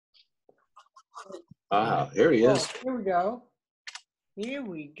Ah, here he is. Oh, here we go. Here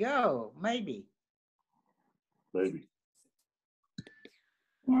we go. Maybe. Maybe.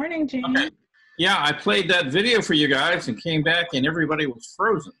 Morning, Jean. Okay. Yeah, I played that video for you guys and came back and everybody was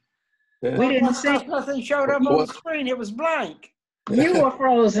frozen. We Yeah. didn't see. Nothing showed up on the screen. It was blank. You were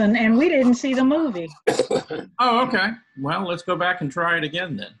frozen, and we didn't see the movie. Oh, okay. Well, let's go back and try it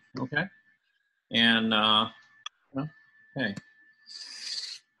again then. Okay. And, okay.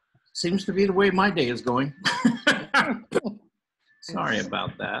 Seems to be the way my day is going. Sorry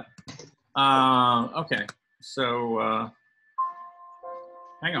about that. Okay. So,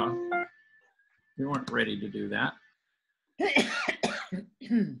 hang on. We weren't ready to do that.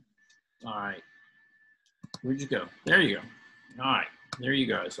 All right. Where'd you go? There you go. All right. There you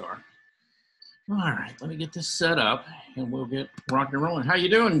guys are. All right. Let me get this set up and we'll get rock and rolling. How you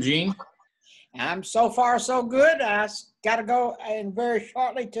doing, Gene? I'm so far so good. I got to go and very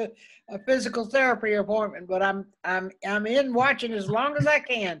shortly to a physical therapy appointment, but I'm in watching as long as I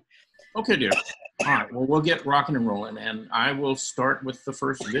can. Okay, dear. All right. Well, we'll get rocking and rolling, and I will start with the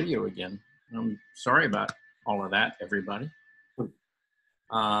first video again. I'm sorry about all of that, everybody.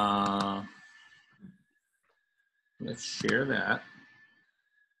 Let's share that.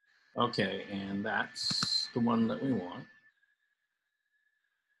 Okay, and that's the one that we want.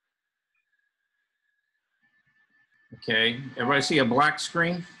 Okay, everybody see a black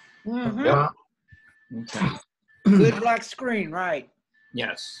screen? Mm-hmm. Yeah. Okay. Good black screen, right?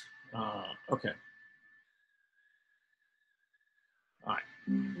 Yes. Okay. All right.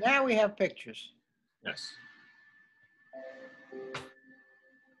 Now we have pictures. Yes.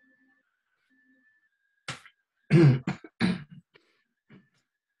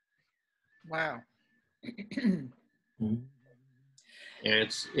 Wow.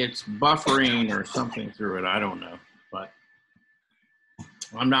 It's buffering or something through it. I don't know, but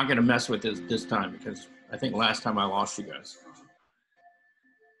I'm not going to mess with this time because I think last time I lost you guys.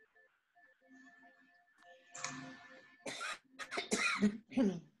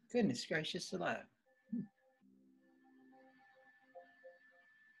 Goodness gracious alive.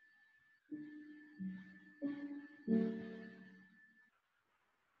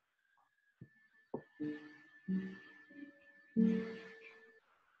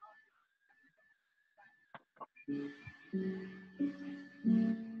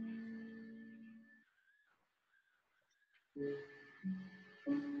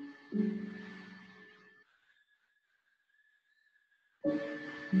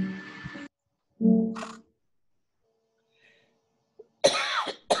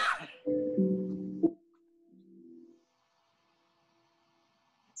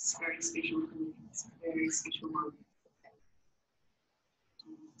 It's very special. It's a very special moment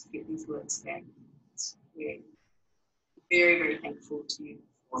to get these words back. It's very, very, very thankful to you.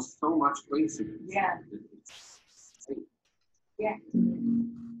 Well, so much crazy. Yeah. Yeah.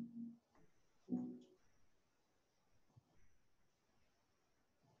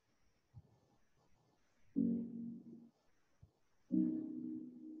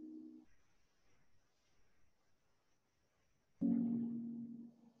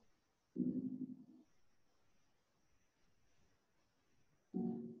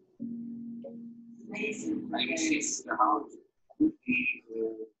 Amazing. I guess it's the house would be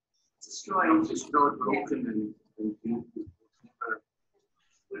destroyed, broken, and never.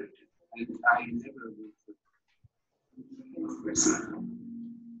 And I never would.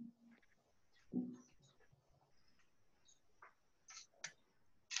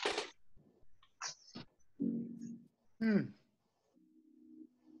 Hmm.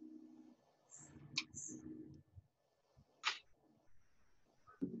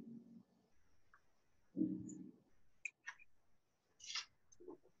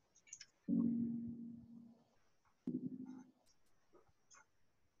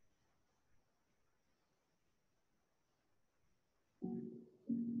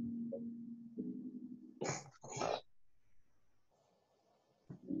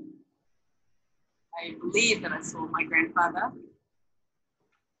 I believe that I saw my grandfather.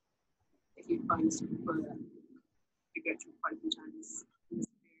 If you posed for you go through quite a few times.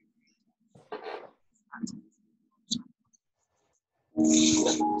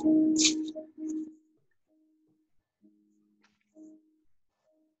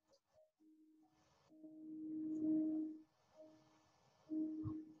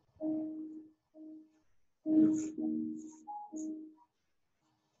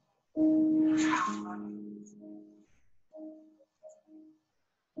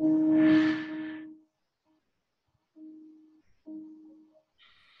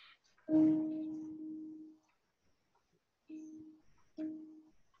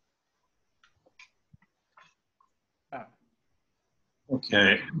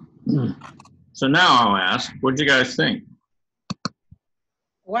 Okay. So now I'll ask, what'd you guys think?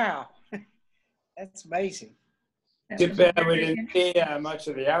 Wow, that's amazing. That Too was bad we very didn't see much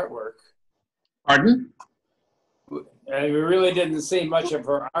of the artwork. Pardon? We really didn't see much of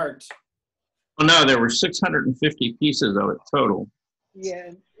her art. Oh, no, there were 650 pieces of it total.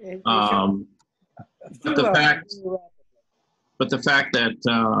 Yeah, it Um, a few but the of them fact- grew up. But the fact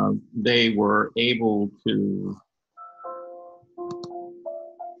that they were able to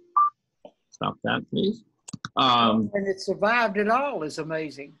stop that, please. And it survived it all is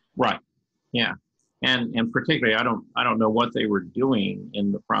amazing. Right. Yeah. And particularly, I don't know what they were doing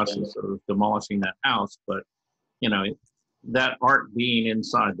in the process of demolishing that house, but you know, that art being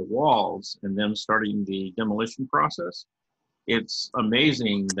inside the walls and them starting the demolition process, it's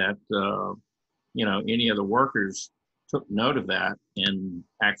amazing that you know, any of the workers took note of that and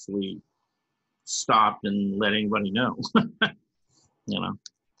actually stopped and let anybody know. You know,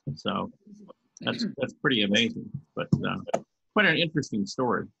 so that's pretty amazing, but quite an interesting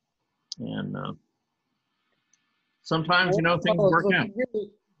story. And sometimes, you know, things Walls work look out.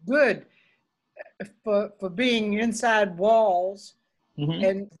 really good for being inside walls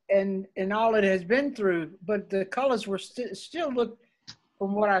Mhm. and all it has been through, but the colors were still look,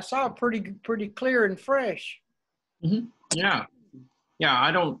 from what I saw, pretty clear and fresh. Yeah. Yeah.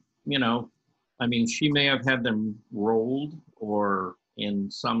 I don't, you know, I mean, she may have had them rolled or in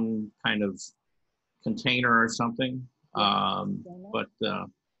some kind of container or something. But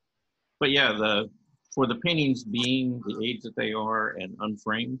yeah, for the paintings being the age that they are and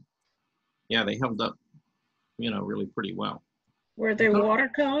unframed, yeah, they held up, you know, really pretty well. Were they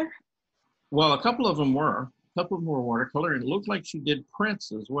watercolor? Well, a couple of them were. A couple of them were watercolor, and it looked like she did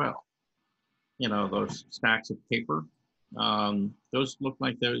prints as well. You know, those stacks of paper. Those looked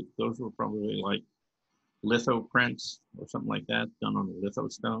like those were probably like litho prints or something like that, done on a litho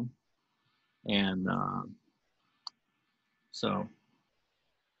stone. And so,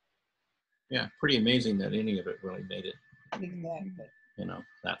 yeah, pretty amazing that any of it really made it, Exactly. you know,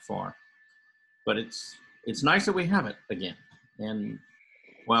 that far. But it's nice that we have it again, and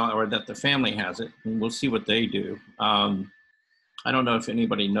well, or that the family has it, and we'll see what they do. I don't know if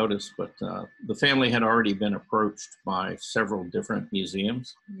anybody noticed, but the family had already been approached by several different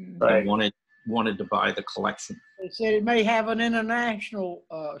museums Right. and wanted to buy the collection. They said it may have an international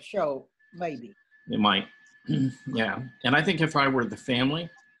show, maybe. It might, yeah. And I think if I were the family,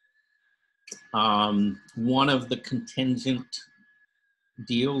 one of the contingent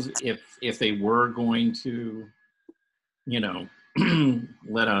deals, if they were going to, you know,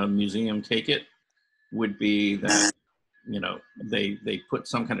 let a museum take it, would be that, you know, they put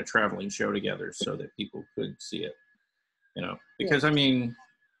some kind of traveling show together so that people could see it, you know, because I mean,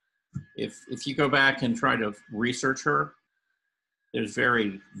 if you go back and try to research her, there's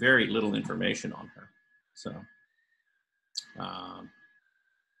very, very little information on her. So,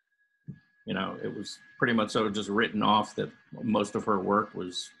 you know, it was pretty much so just written off that most of her work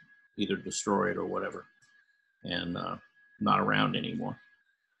was either destroyed or whatever, and not around anymore.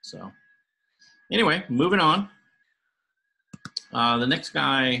 So anyway, moving on. The next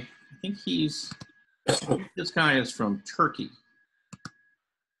guy, I think this guy is from Turkey,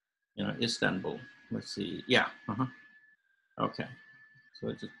 you know, Istanbul. Let's see. Yeah. Okay. So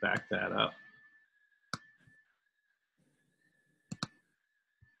let's just back that up.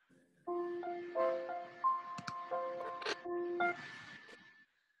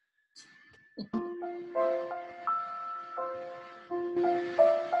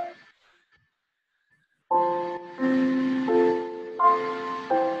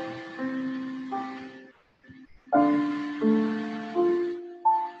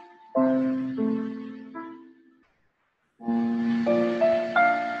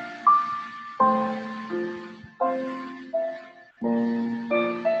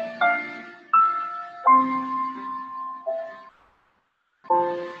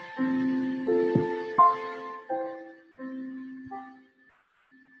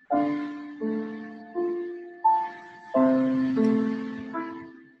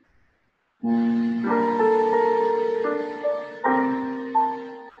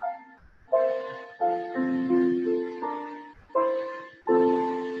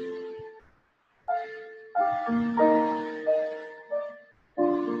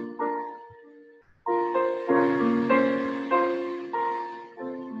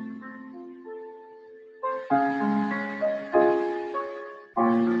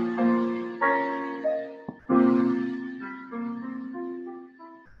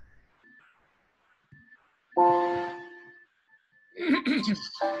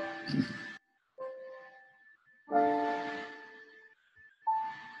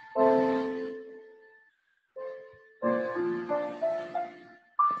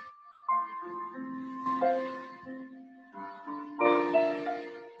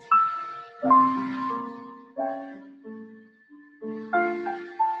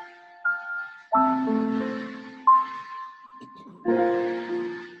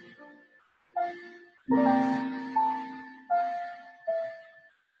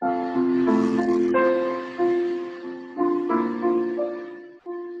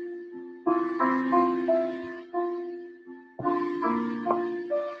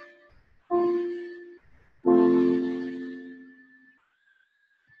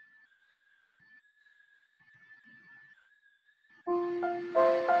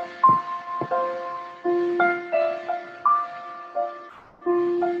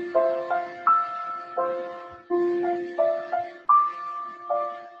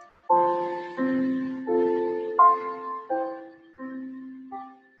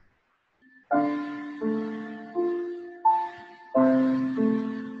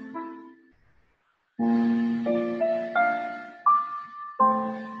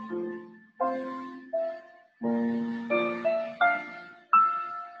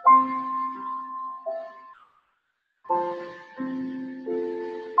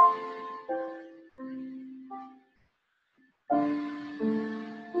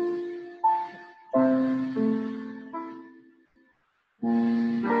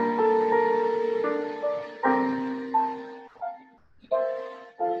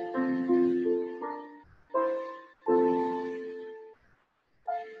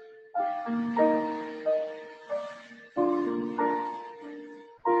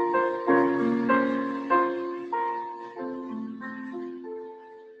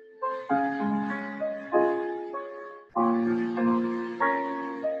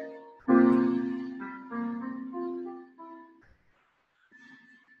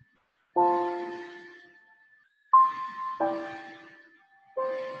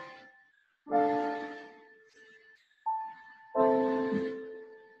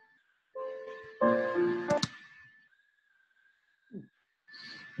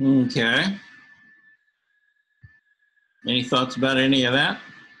 Okay. Any thoughts about any of that?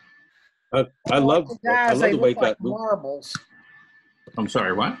 I love Guys, the they way look like that movie. marbles. I'm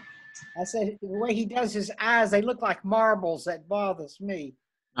sorry, what? I said the way he does his eyes, they look like marbles. That bothers me.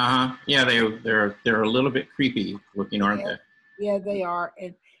 Uh-huh. Yeah, they're a little bit creepy looking, aren't they? Yeah, they are.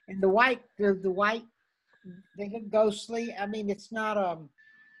 And the white, the white, they look ghostly. I mean, it's not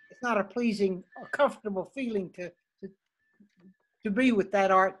a pleasing or comfortable feeling to be with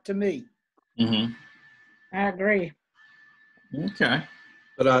that art to me. Mm-hmm. I agree. Okay.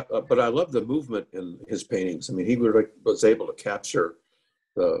 But I love the movement in his paintings. I mean, he was able to capture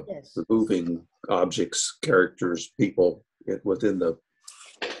the Yes. moving objects, characters, people within the.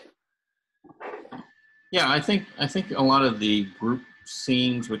 Yeah, I think a lot of the group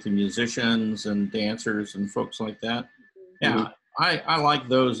scenes with the musicians and dancers and folks like that. Yeah, I like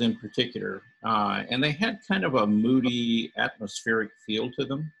those in particular. And they had kind of a moody, atmospheric feel to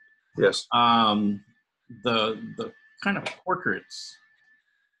them. Yes. The kind of portraits.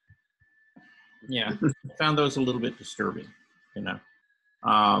 Yeah, I found those a little bit disturbing, you know.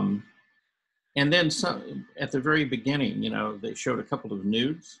 And then some, at the very beginning, you know, they showed a couple of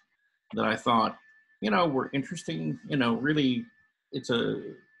nudes that I thought, you know, were interesting. You know, really, it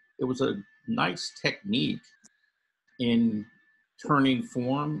was a nice technique in turning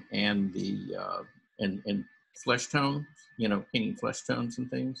form and the and flesh tones, you know, painting flesh tones and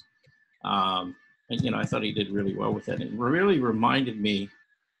things. And you know, I thought he did really well with that. It really reminded me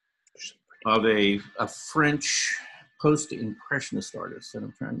of a French post-impressionist artist, and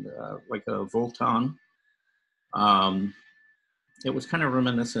I'm trying to like a Voltaire. It was kind of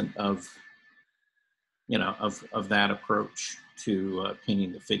reminiscent of, you know, of that approach to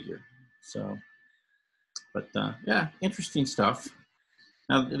painting the figure. So, but yeah, interesting stuff.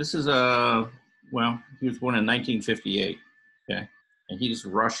 Now this is well, he was born in 1958. Okay, and he's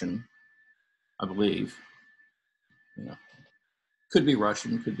Russian, I believe. You know, could be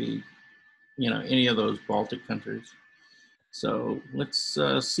Russian, could be, you know, any of those Baltic countries. So let's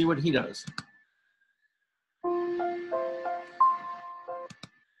see what he does.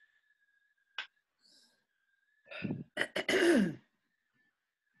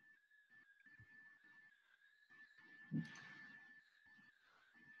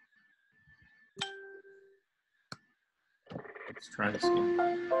 Let's try this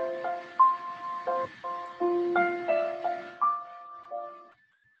again.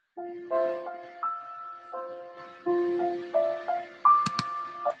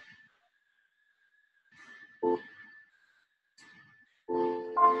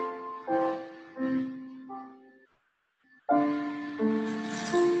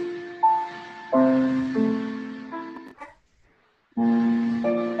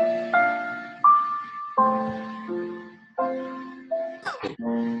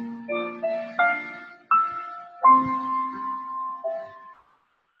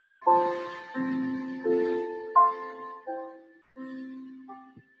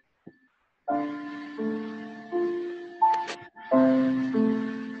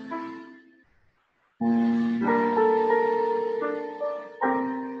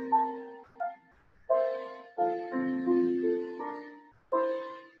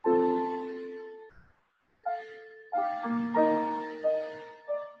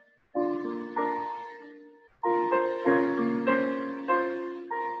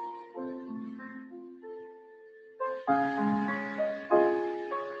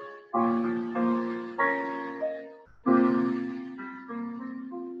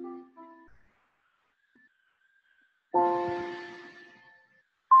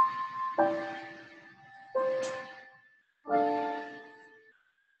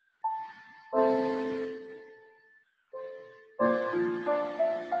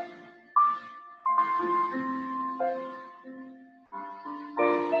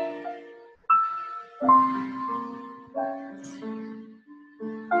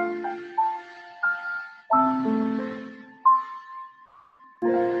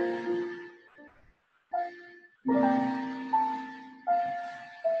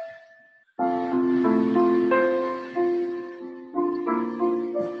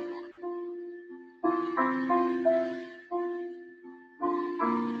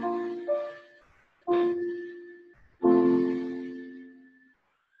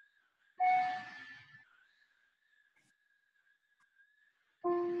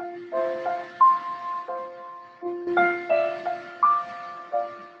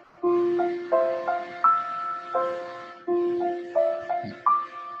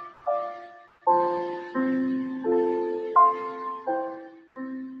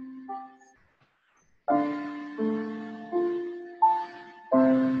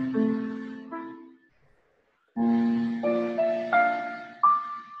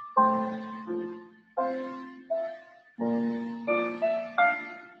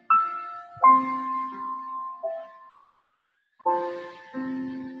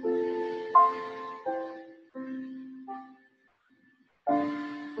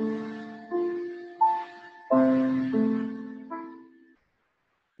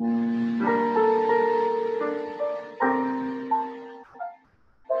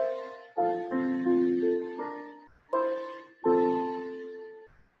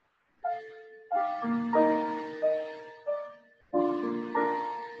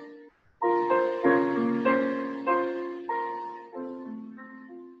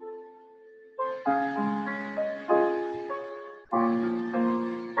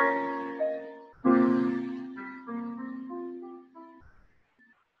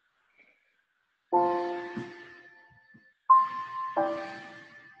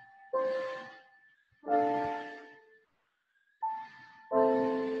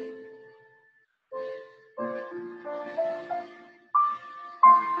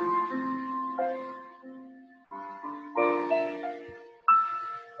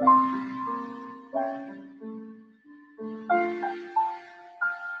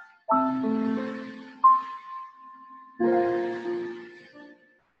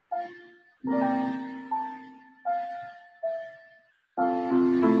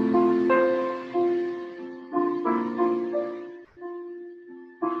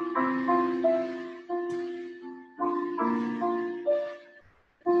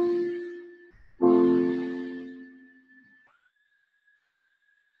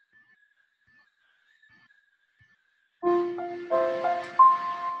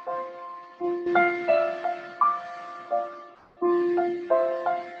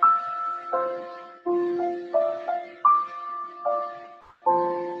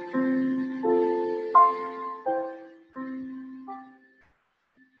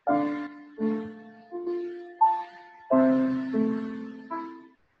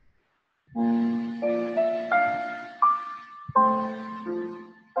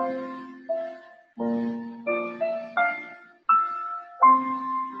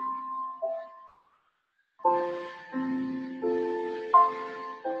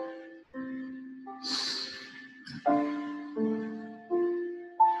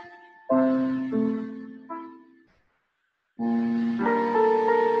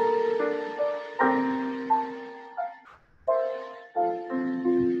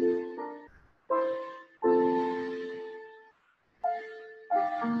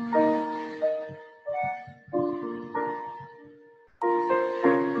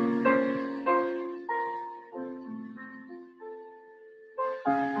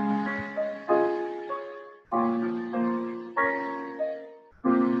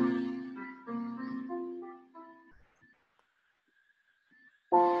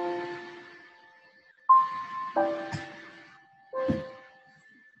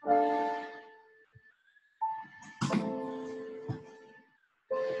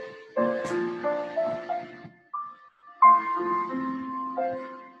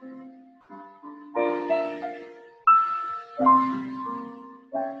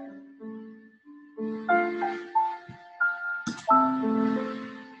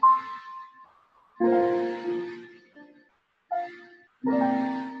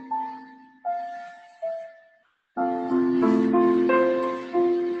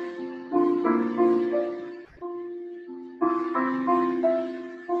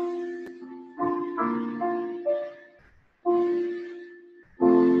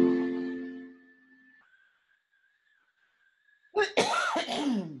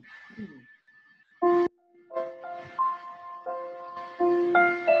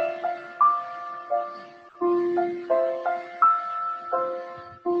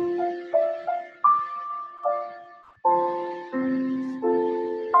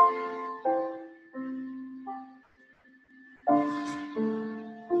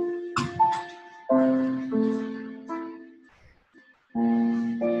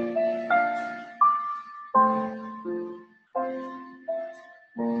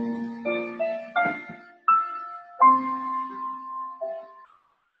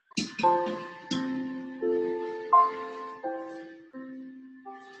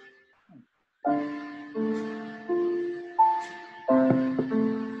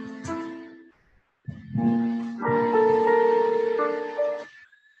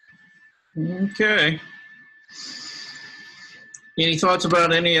 Okay. Any thoughts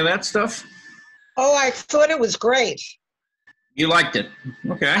about any of that stuff? Oh, I thought it was great. You liked it?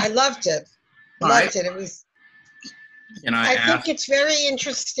 Okay. I loved it. All Loved right. it. It was. Can I I ask? think it's very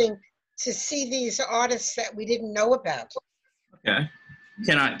interesting to see these artists that we didn't know about. Okay.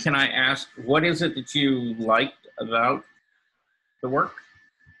 Can I ask, what is it that you liked about the work?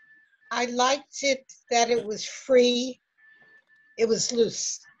 I liked it that it was free. It was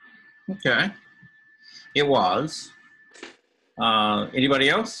loose. Okay. It was. Anybody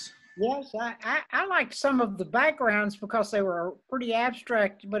else? Yes, I liked some of the backgrounds because they were pretty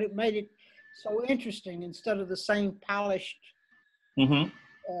abstract, but it made it so interesting instead of the same polished. Mm-hmm.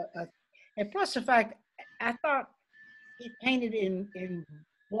 And plus the fact, I thought he painted in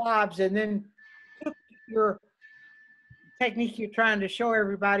blobs and then took your technique you're trying to show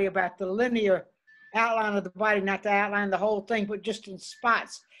everybody about the linear outline of the body, not to outline the whole thing, but just in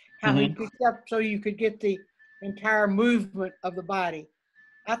spots, how he picked up so you could get the entire movement of the body.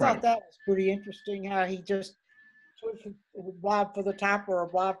 I thought Right. that was pretty interesting how he just switched a blob for the top or a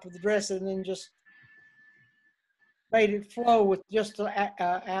blob for the dress and then just made it flow with just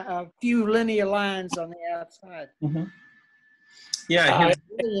a few linear lines on the outside. Mm-hmm. Yeah. I, his-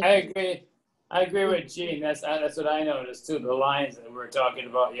 Really I agree. I agree with Gene. That's what I noticed too. The lines that we were talking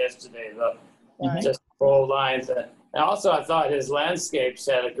about yesterday, the right. just full lines. And also, I thought his landscapes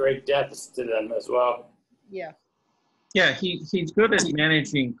had a great depth to them as well. Yeah. Yeah, he's good at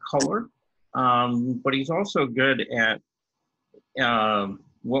managing color, but he's also good at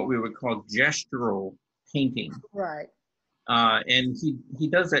what we would call gestural painting. Right. And he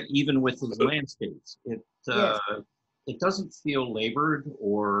does that even with his landscapes. Yes. It doesn't feel labored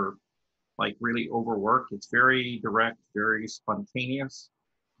or like really overworked. It's very direct, very spontaneous.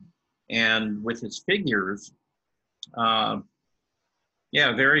 And with his figures, yeah,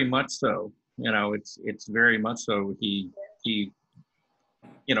 very much so. You know, it's very much so. He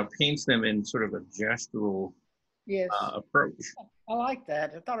paints them in sort of a gestural Yes. approach. I like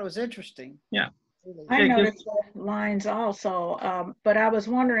that. I thought it was interesting. Yeah. Really. I Yeah, noticed the lines also, but I was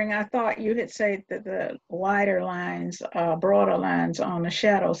wondering, I thought you had said that the wider lines, broader lines on the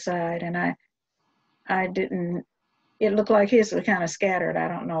shadow side, and I didn't, it looked like his were kind of scattered, I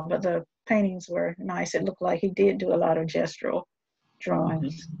don't know, but the paintings were nice. It looked like he did do a lot of gestural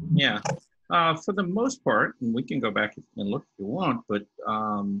drawings. Yeah. For the most part, and we can go back and look if you want, but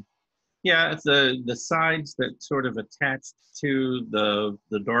yeah, the sides that sort of attached to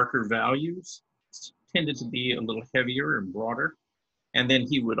the darker values tended to be a little heavier and broader. And then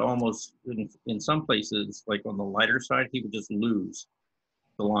he would almost, in some places, like on the lighter side, he would just lose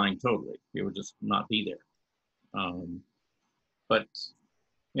the line totally. It would just not be there. But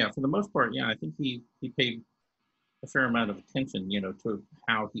yeah, for the most part, yeah, I think he paid a fair amount of attention, to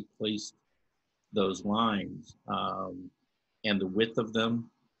how he placed those lines and the width of them,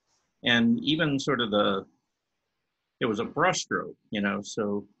 and even sort of it was a brush stroke,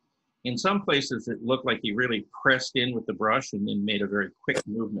 so in some places it looked like he really pressed in with the brush and then made a very quick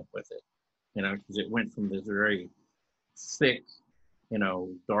movement with it, because it went from this very thick,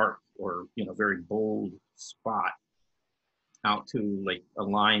 dark or, very bold spot out to like a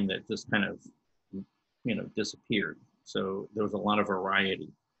line that just kind of, disappeared. So there was a lot of variety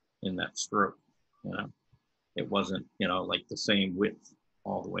in that stroke. It wasn't, like the same width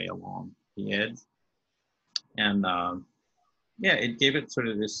all the way along the edge. And yeah, it gave it sort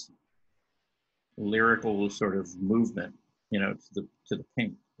of this lyrical sort of movement, to the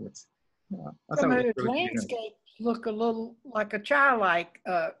paint, which I Some thought of was his really unique. landscapes look a little like a childlike,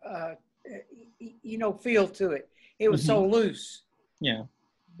 feel to it. It was so loose, Yeah.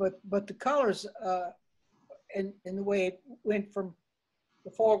 but the colors and the way it went from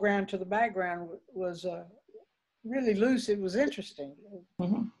the foreground to the background was really loose. It was interesting.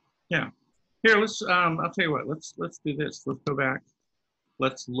 Yeah. Here, let's. I'll tell you what. Let's do this. Let's go back.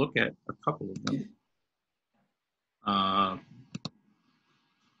 Let's look at a couple of them.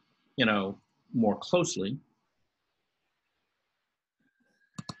 More closely.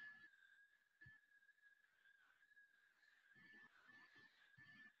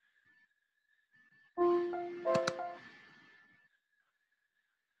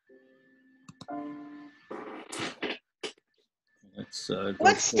 Let's go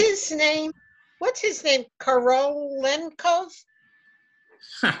What's forward. his name? What's his name? Korolenkov?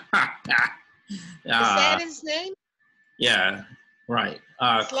 Is that his name? Yeah, right.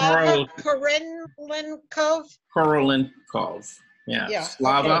 Slava Korolenkov? Korolenkov. Yeah. Yeah,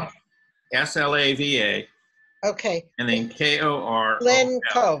 Slava, Slava, Okay. and then Korol.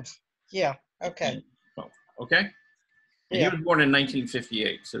 Lenkov. Yeah. Okay. Okay. And he Yeah. was born in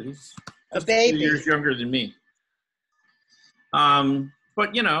 1958, so he's just a few baby. years younger than me.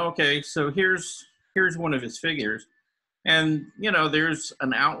 But you know, okay, so here's one of his figures, and you know, there's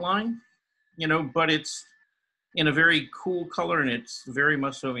an outline, you know, but it's in a very cool color, and it's very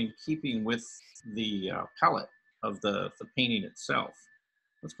much so in keeping with the palette of the painting itself.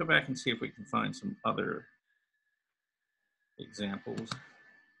 Let's go back and see if we can find some other examples.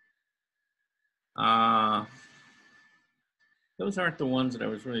 Those aren't the ones that I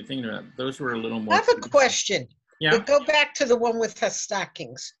was really thinking about. Those were a little more. I have a question. Yeah. But go back to the one with her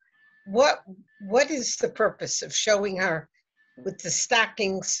stockings. What is the purpose of showing her with the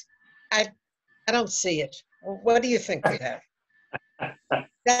stockings? I don't see it. What do you think of that?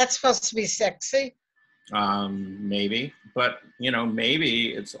 That's supposed to be sexy? Maybe, but you know,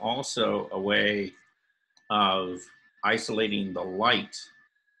 maybe it's also a way of isolating the light,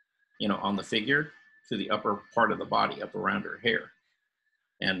 you know, on the figure to the upper part of the body, up around her hair,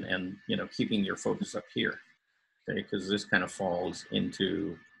 and you know, keeping your focus up here, okay? Because this kind of falls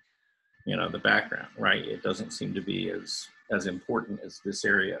into, you know, the background, right? It doesn't seem to be as important as this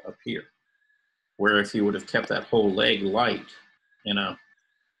area up here. Where if you would have kept that whole leg light, you know,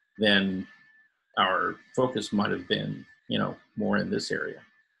 then our focus might have been, you know, more in this area.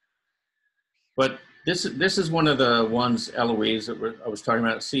 But this is one of the ones, Eloise, that I was talking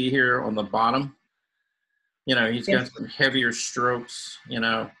about. See here on the bottom, you know, he's got some heavier strokes, you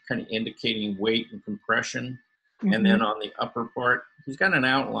know, kind of indicating weight and compression. And then on the upper part, he's got an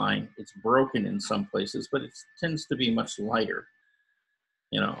outline. It's broken in some places, but it tends to be much lighter,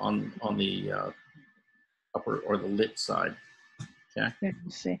 you know, on the upper or the lit side. Okay.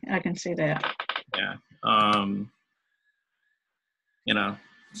 I can see that. Yeah. You know,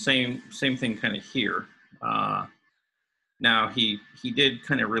 same thing kind of here. Now he did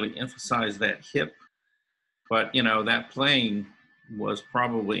kind of really emphasize that hip, but you know, that plane was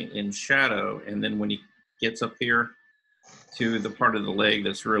probably in shadow, and then when he gets up here to the part of the leg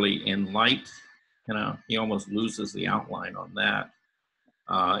that's really in light, you know, he almost loses the outline on that,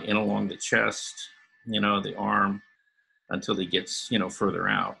 in along the chest, you know, the arm, until he gets, you know, further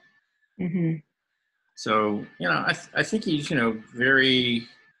out. So, you know, I think he's, you know, very,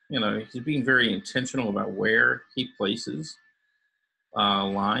 you know, he's being very intentional about where he places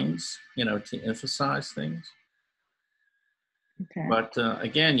lines, you know, to emphasize things. Okay. But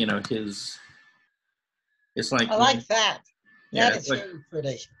again, you know, it's like, I like that. yeah, That is very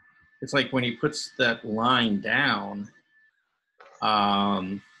pretty. it's like when he puts that line down,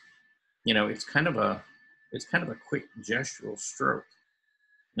 you know, it's kind of a quick gestural stroke.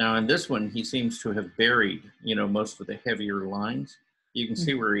 Now in this one, he seems to have buried, you know, most of the heavier lines. You can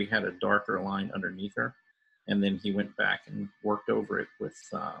see where he had a darker line underneath her, and then he went back and worked over it with,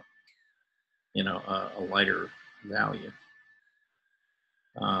 you know, a lighter value.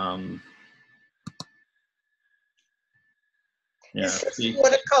 Yeah. Is this See,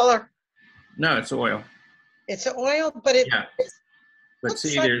 watercolor? no, it's oil. It's oil, but it Yeah. But looks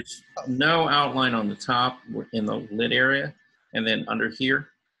see, like- there's no outline on the top in the lid area, and then under here.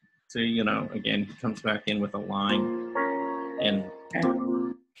 So, you know, again, he comes back in with a line and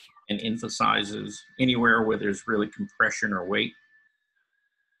emphasizes anywhere where there's really compression or weight.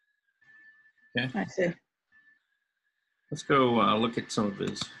 Okay, I see. let's go look at some of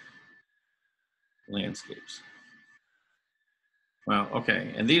his landscapes. Well,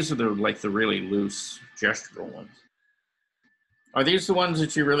 okay, and these are the really loose gestural ones. Are these the ones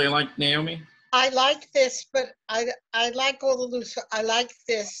that you really like, Naomi? I like this, but I like all the loose. I like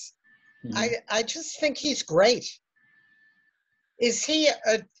this. I just think he's great. Is he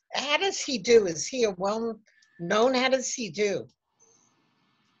how does he do? Is he a well-known? How does he do?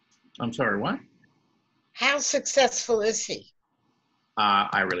 I'm sorry, what? How successful is he?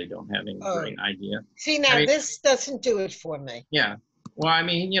 I really don't have any Oh. great idea. See, now I mean- this doesn't do it for me. Yeah. Well, I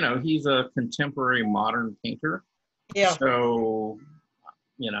mean, you know, he's a contemporary modern painter. Yeah. So,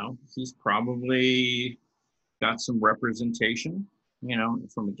 you know, he's probably got some representation, you know,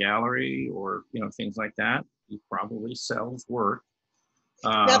 from a gallery or, you know, things like that. He probably sells work.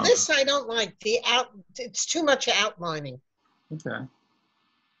 Now this I don't like. It's too much outlining. Okay.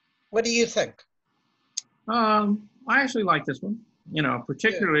 What do you think? I actually like this one, you know,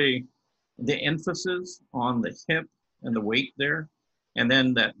 particularly the emphasis on the hip and the weight there, and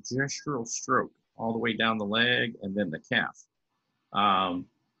then that gestural stroke all the way down the leg and then the calf.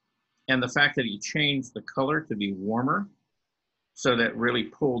 And the fact that he changed the color to be warmer, so that really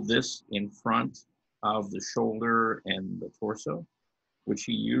pulled this in front of the shoulder and the torso, which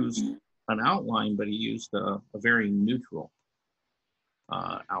he used an outline, but he used a very neutral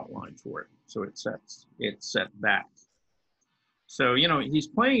outline for it. So it set back. So, you know, he's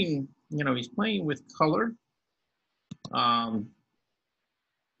playing you know, he's playing with color. I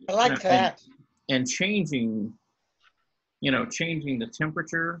You like know, that. and changing, you know, changing the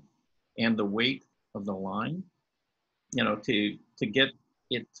temperature and the weight of the line, you know, to get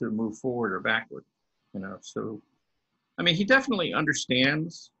it to move forward or backward, you know. So, I mean, he definitely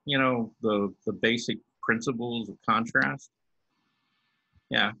understands, you know, the basic principles of contrast.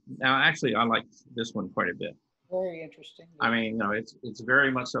 Yeah. Now, actually, I like this one quite a bit. Very interesting. I mean, you know, it's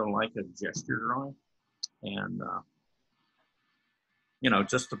very much so like a gesture drawing, and you know,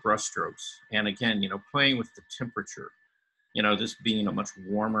 just the brush strokes, and again, you know, playing with the temperature. You know, this being a much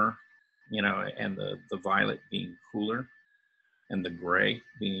warmer, you know, and the violet being cooler, and the gray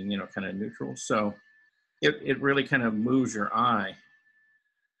being, you know, kind of neutral. So it really kind of moves your eye,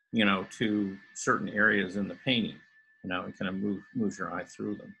 you know, to certain areas in the painting. You know, it kind of moves your eye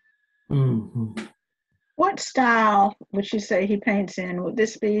through them. Mhm. What style would you say he paints in? Would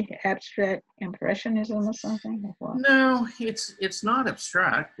this be abstract impressionism or something? Or what? No, it's not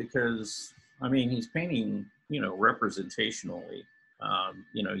abstract, because I mean, he's painting, you know, representationally.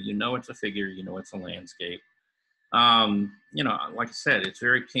 You know it's a figure, you know it's a landscape. You know, like I said, it's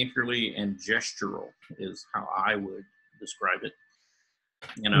very painterly and gestural is how I would describe it.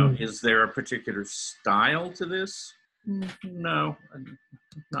 You know, is there a particular style to this? No,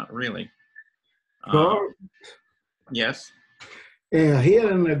 not really. So, Yes. here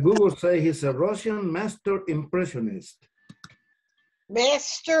in Google say he's a Russian master impressionist.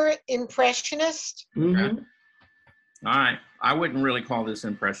 Master impressionist? Mhm. All right. I wouldn't really call this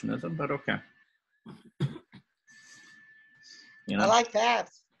impressionism, but okay. You I know, like that.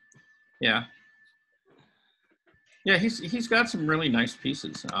 yeah. Yeah, he's got some really nice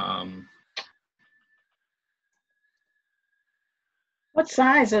pieces. What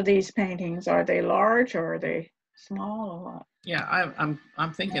size are these paintings? Are they large or are they small or what? Yeah,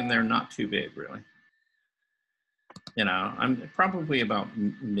 I'm thinking they're not too big, really. You know, I'm probably about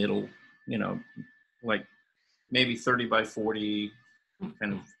middle. You know, like maybe 30 by 40,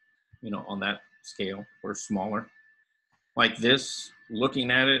 kind of, you know, on that scale, or smaller. Like this,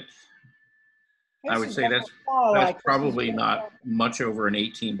 looking at it, I would say that's probably not much over an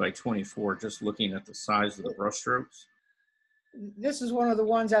 18 by 24, just looking at the size of the brush strokes. This is one of the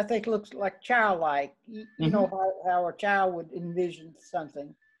ones I think looks like childlike. You know how a child would envision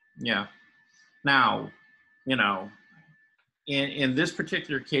something. Yeah. Now, you know, in this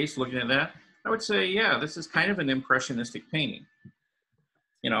particular case, looking at that, I would say, yeah, this is kind of an impressionistic painting.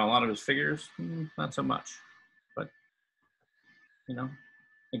 You know, a lot of his figures, not so much. But, you know,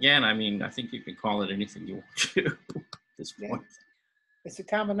 again, I mean, I think you can call it anything you want to at this point. It's a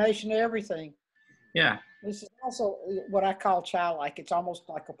combination of everything. Yeah. This is also what I call childlike. It's almost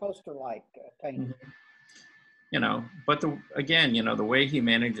like a poster-like painting. You know, but again, you know, the way he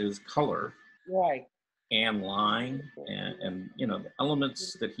manages color, right, and line, and you know, the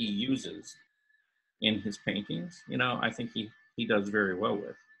elements that he uses in his paintings, you know, I think he does very well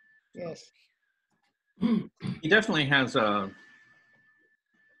with. Yes. He definitely has a,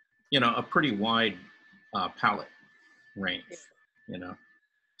 you know, a pretty wide palette range, you know.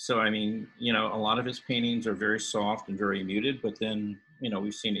 So, I mean, you know, a lot of his paintings are very soft and very muted, but then, you know,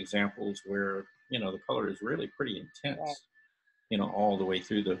 we've seen examples where, you know, the color is really pretty intense, you know, all the way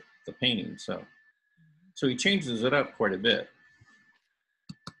through the painting. So he changes it up quite a bit,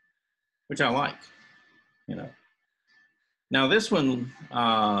 which I like, you know. Now, this one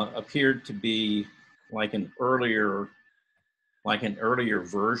appeared to be like an earlier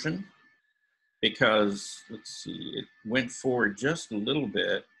version, because let's see, it went forward just a little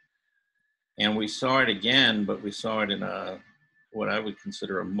bit, and we saw it again, but we saw it in what I would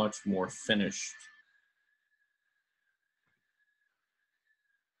consider a much more finished.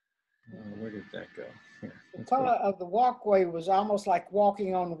 Where did that go? Here, the color of the walkway was almost like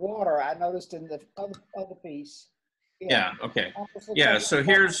walking on water. I noticed in the other piece. Yeah. Okay. Yeah. So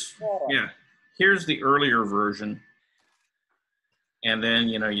here's the earlier version, and then,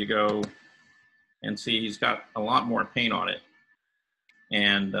 you know, you go and see he's got a lot more paint on it,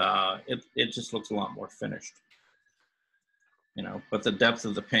 and it just looks a lot more finished, you know. But the depth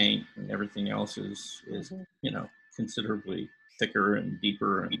of the paint and everything else is you know, considerably thicker and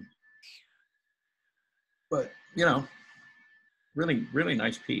deeper, but you know, really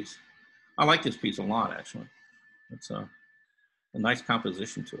nice piece. I like this piece a lot, actually. It's a nice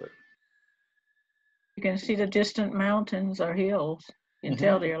composition to it. You can see the distant mountains or hills. You can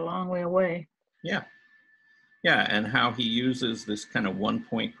tell they're a long way away. Yeah. Yeah, and how he uses this kind of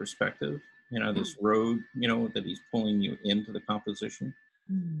one-point perspective, you know, this road, you know, that he's pulling you into the composition.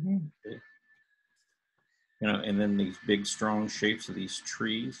 You know, and then these big, strong shapes of these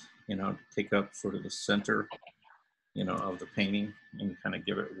trees, you know, take up sort of the center, you know, of the painting and kind of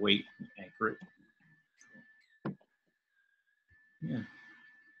give it weight and anchor it. Yeah.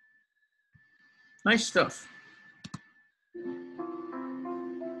 Nice stuff.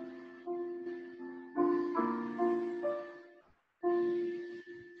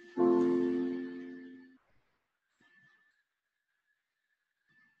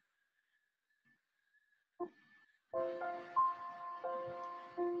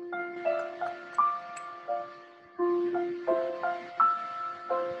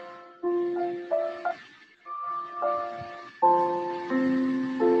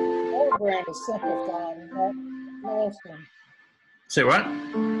 Foreground is simplified in that last one. Say what?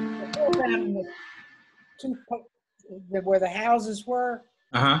 The foreground in the where the houses were,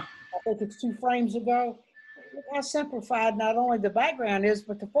 Uh-huh. I think it's 2 frames ago. Look how simplified not only the background is,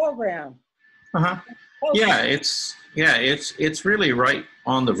 but the foreground. Uh-huh. Yeah, it's really right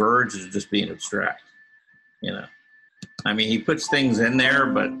on the verge of just being abstract. You know, I mean, he puts things in there,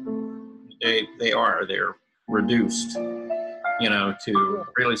 but they're reduced, you know, to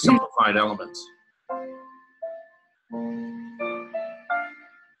really simplified elements.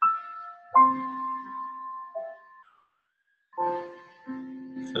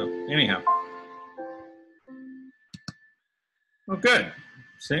 So anyhow, well, good.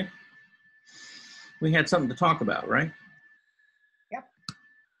 See, we had something to talk about, right? Yep.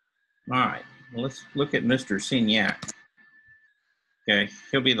 All right. Well, let's look at Mr. Signac. Okay,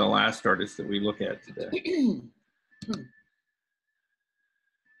 he'll be the last artist that we look at today.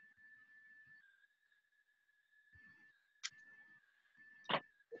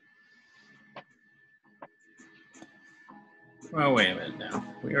 Well, wait a minute now.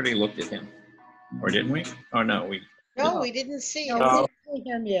 We already looked at him, or didn't we? Oh no, we. No, we didn't see No, him. we didn't see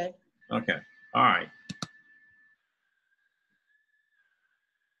him yet. Okay. All right.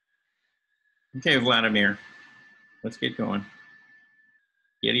 Okay, Vladimir, let's get going.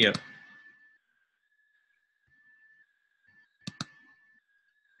 Giddy up.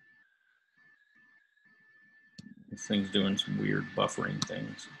 This thing's doing some weird buffering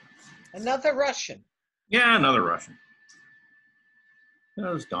things. Another Russian. Yeah, another Russian.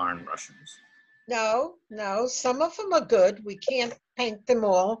 Those darn Russians. No, no, some of them are good. We can't paint them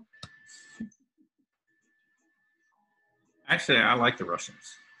all. Actually, I like the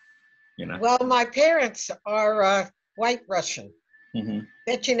Russians. You know. Well, my parents are white Russian. Mm-hmm.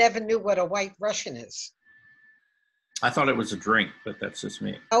 Bet you never knew what a white Russian is. I thought it was a drink, but that's just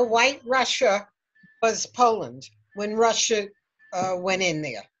me. A white Russia was Poland when Russia went in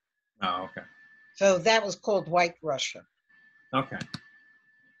there. Oh, okay. So that was called white Russia. Okay.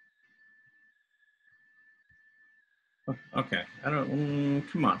 Okay. I don't.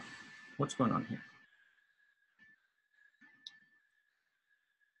 Come on. What's going on here?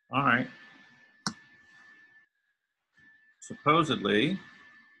 All right. Supposedly.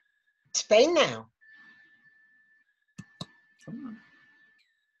 Spain now. Come on.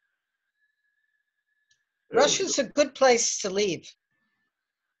 Russia's a good place to leave.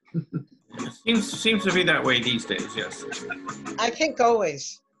 Seems to be that way these days. Yes. I think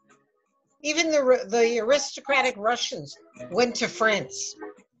always. Even the aristocratic Russians went to France.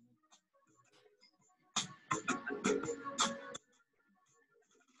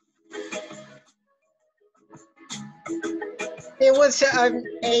 There was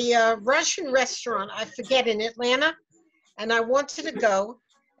a Russian restaurant, I forget, in Atlanta, and I wanted to go,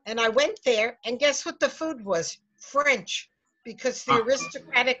 and I went there, and guess what the food was? French, because the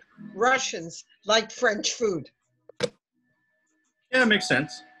aristocratic Russians liked French food. Yeah, it makes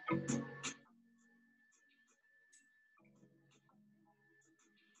sense.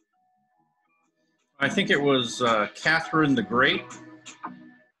 I think it was Catherine the Great,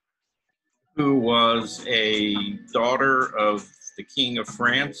 who was a daughter of the King of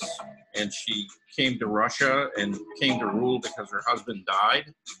France, and she came to Russia and came to rule because her husband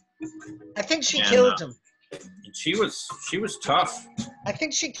died. I think she killed him. And she was tough. I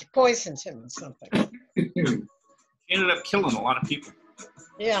think she poisoned him or something. She ended up killing a lot of people.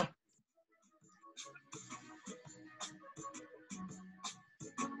 Yeah.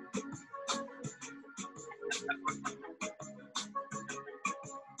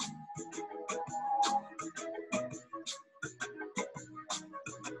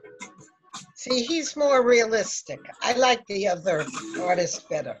 See, he's more realistic. I like the other artist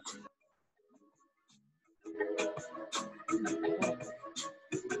better.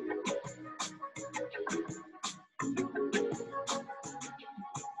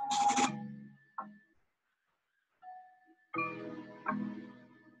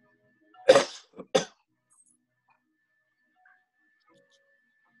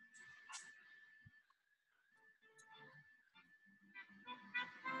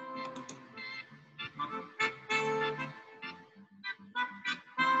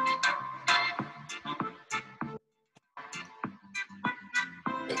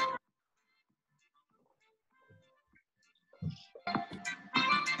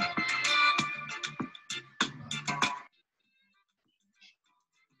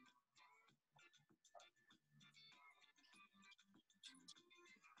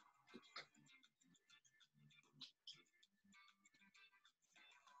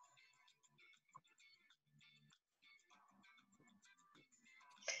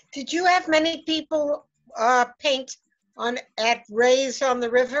 Did you have many people paint on at Ray's on the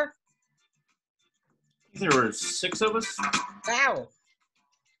river? There were 6 of us. Wow,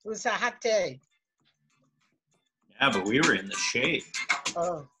 it was a hot day. Yeah, but we were in the shade.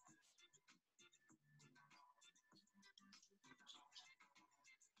 Oh,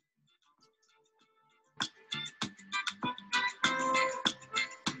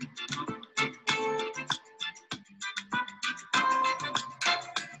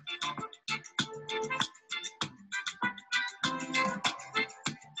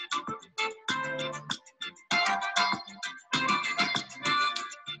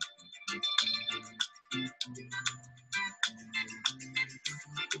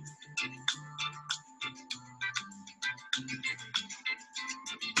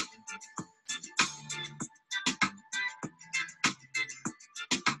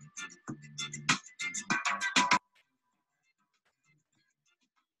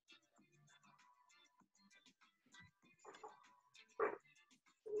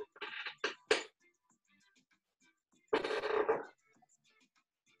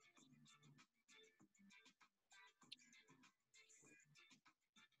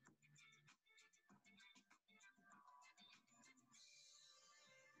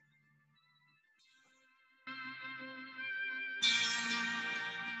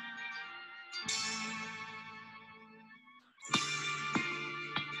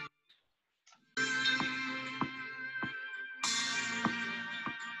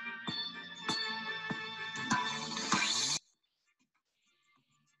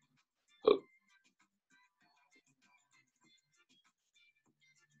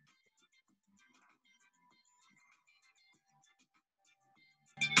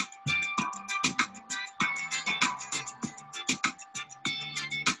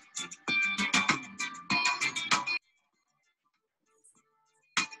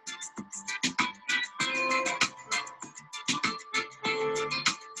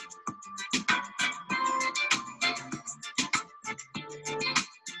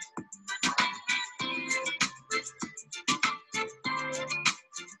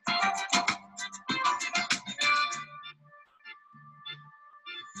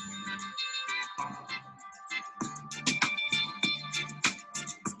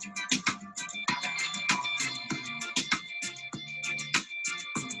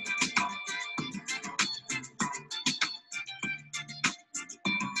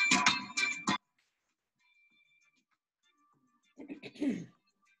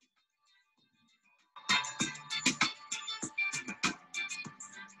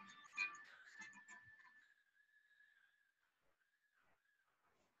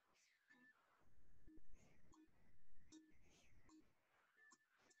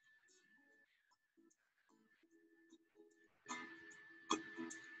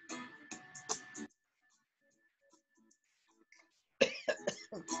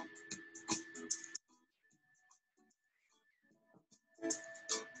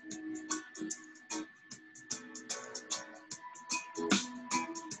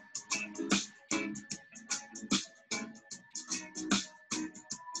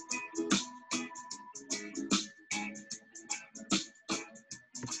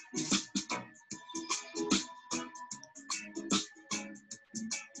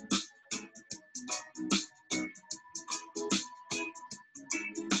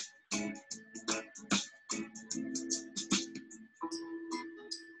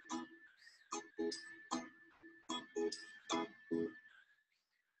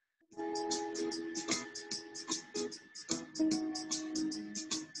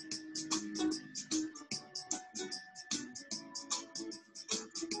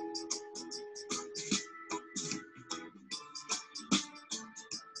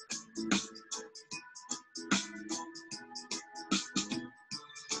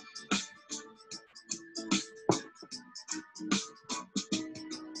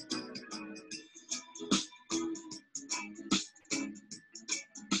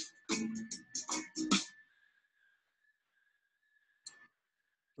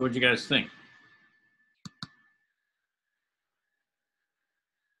 What'd you guys think?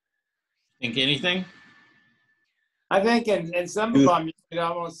 Think anything? I think in some of them, you can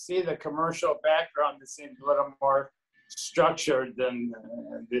almost see the commercial background that seems a little more structured than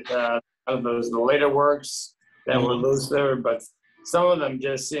the later works that were looser, but some of them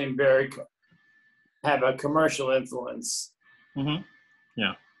just seem have a commercial influence. Mm-hmm.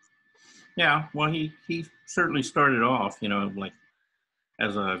 Yeah. Yeah. Well, he certainly started off, like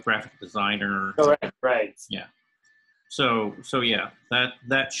as a graphic designer. Correct. Right. Yeah. So yeah,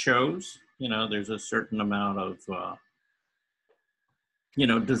 that shows. There's a certain amount of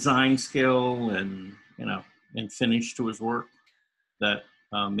design skill and, and finish to his work that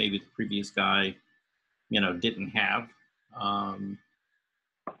maybe the previous guy, didn't have.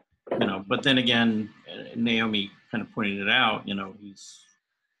 But then again, Naomi kind of pointed it out,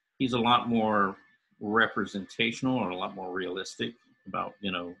 he's a lot more representational or a lot more realistic about,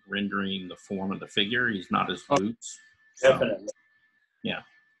 rendering the form of the figure. He's not as loose. So, Definitely. yeah.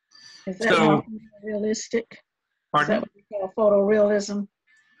 Is that So- more realistic? Is Pardon? that what you call photorealism?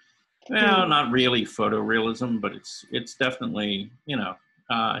 Well, not really photorealism, but it's definitely, he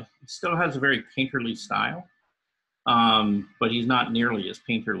still has a very painterly style, but he's not nearly as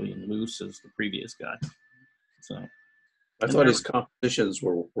painterly and loose as the previous guy. So I thought his compositions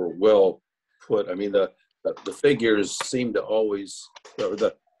were well put. I mean, the figures seemed to always, or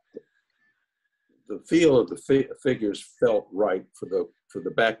the feel of the figures felt right for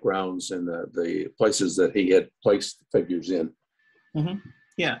the backgrounds and the places that he had placed the figures in. Mm-hmm.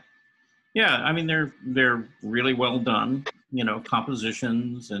 Yeah. I mean, they're really well done.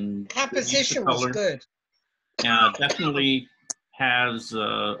 Compositions and Composition was color. good. Definitely has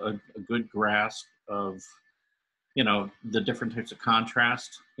a good grasp of the different types of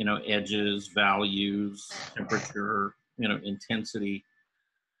contrast. Edges, values, temperature. Intensity.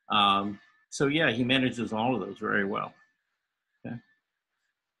 So yeah, he manages all of those very well. Okay.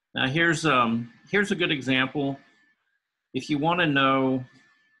 Now here's a good example. If you want to know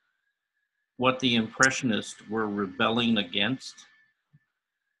what the Impressionists were rebelling against,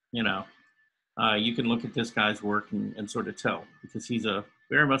 you can look at this guy's work and sort of tell, because he's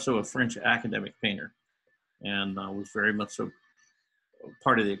very much so a French academic painter, and was very much so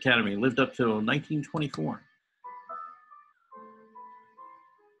part of the Academy. Lived up till 1924.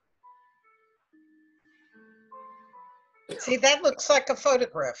 See, that looks like a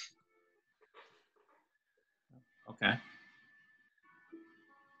photograph. Okay.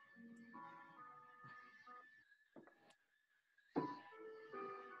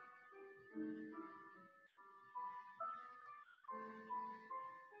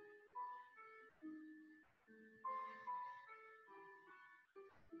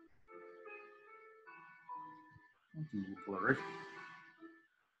 Blurry.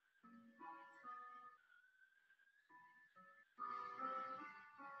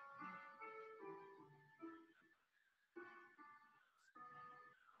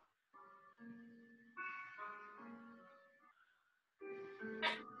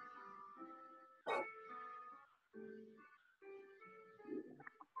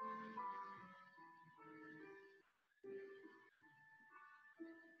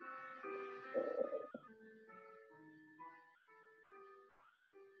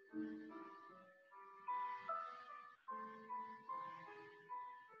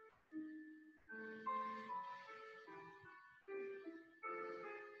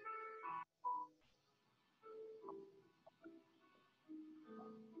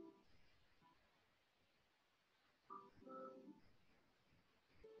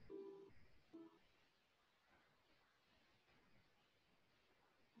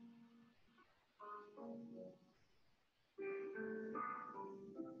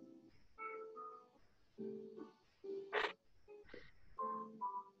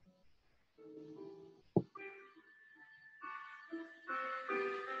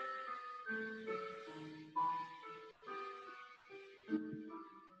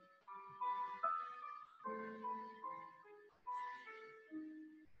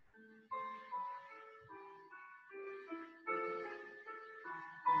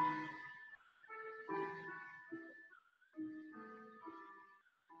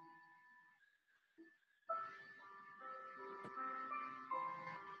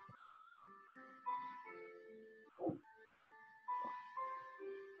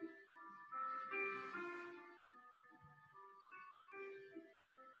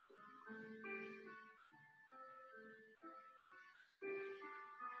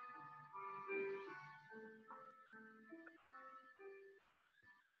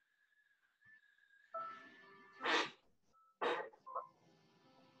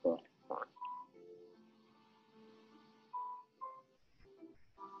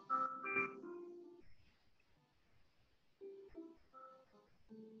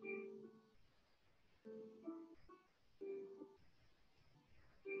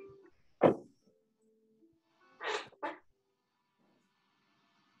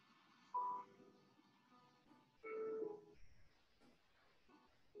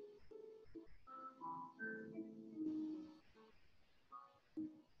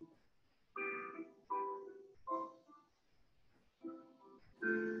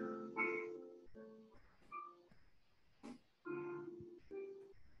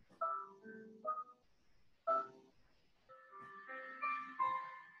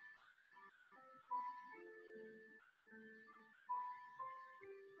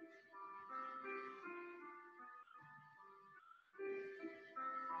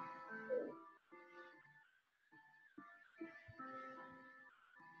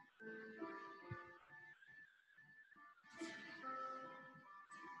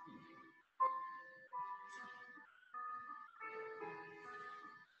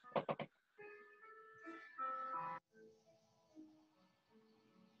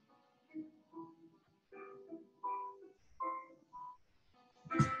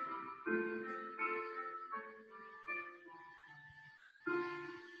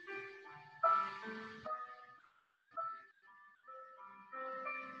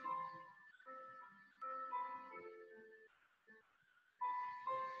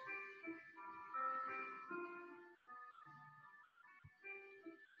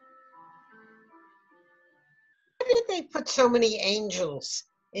 they put so many angels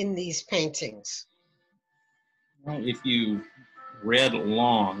in these paintings? Well, if you read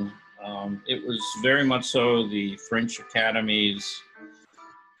along, it was very much so the French Academy's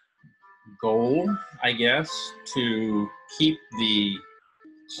goal, I guess, to keep the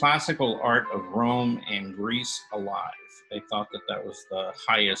classical art of Rome and Greece alive. They thought that that was the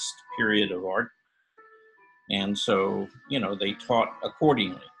highest period of art. And so, they taught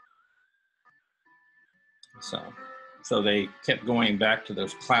accordingly. So they kept going back to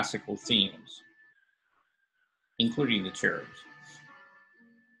those classical themes, including the cherubs.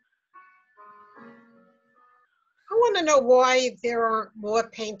 I want to know why there are more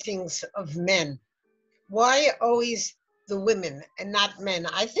paintings of men. Why always the women and not men?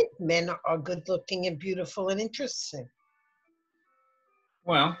 I think men are good looking and beautiful and interesting.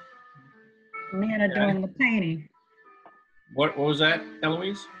 Well, Men are doing the painting. what was that,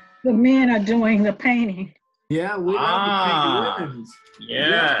 Eloise? The men are doing the painting. Yeah, we love Ah, to paint women.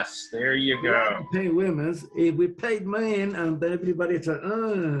 yes, there you We love go. to paint women. If we paint men, and everybody says,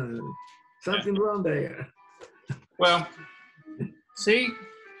 something wrong there. Well, see,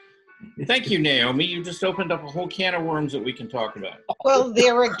 thank you, Naomi. You just opened up a whole can of worms that we can talk about. Well,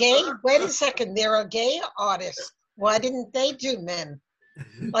 they're a gay, wait a second, they're a gay artist. Why didn't they do men?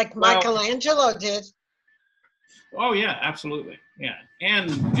 Like Well- Michelangelo did. Oh yeah, absolutely. Yeah, and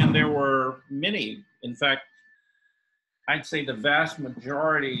there were many. In fact, I'd say the vast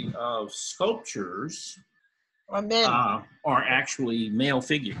majority of sculptures Or men, are actually male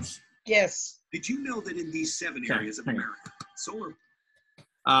figures. yes. Did you know that in these 7 Okay, areas of hang on. America, solar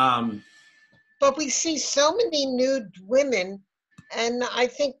But we see so many nude women, and I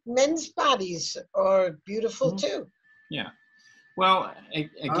think men's bodies are beautiful too. Yeah. Well,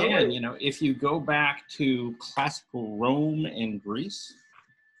 again, if you go back to classical Rome and Greece,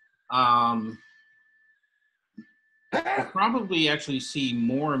 you'll probably actually see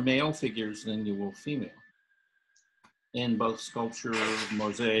more male figures than you will female in both sculpture,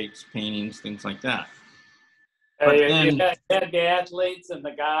 mosaics, paintings, things like that. But You then- had the athletes and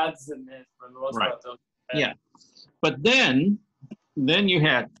the gods, and then for the most Right. part, those. Yeah. But then you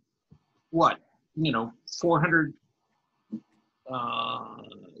had what, 400,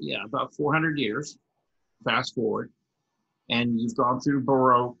 about 400 years, fast forward, and you've gone through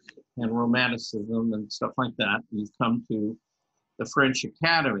Baroque and Romanticism and stuff like that. You've come to the French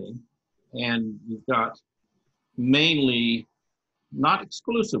Academy, and you've got mainly, not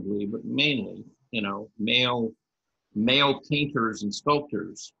exclusively, but mainly, male painters and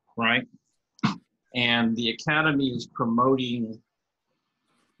sculptors, right? And the Academy is promoting,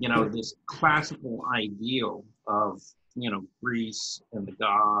 this classical ideal of, Greece and the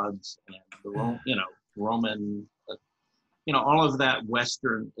gods and the Roman, all of that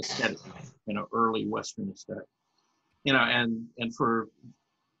Western aesthetic, early Western aesthetic, and for,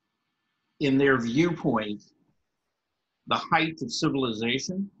 in their viewpoint, the height of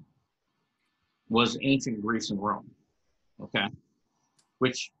civilization was ancient Greece and Rome, okay?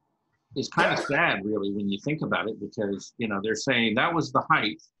 Which is kind of sad, really, when you think about it, because, they're saying that was the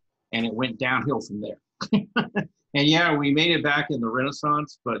height and it went downhill from there. And yeah, we made it back in the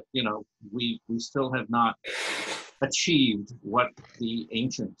Renaissance, but, we still have not achieved what the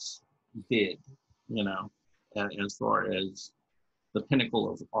ancients did, as far as the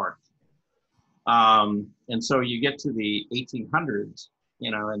pinnacle of art. And so you get to the 1800s,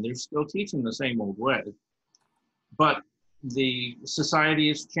 and they're still teaching the same old way. But the society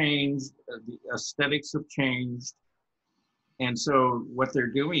has changed, the aesthetics have changed. And so what they're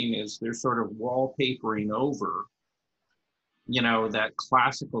doing is they're sort of wallpapering over, that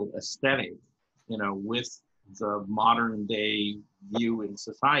classical aesthetic, with the modern day view in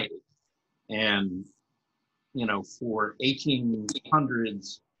society. And, for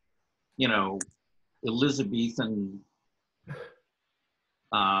 1800s, Elizabethan,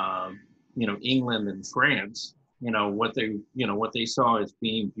 England and France, what they saw as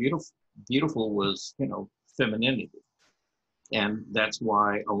being beautiful was, femininity. And that's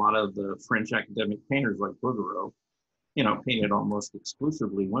why a lot of the French academic painters like Bouguereau, painted almost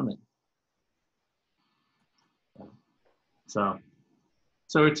exclusively women. So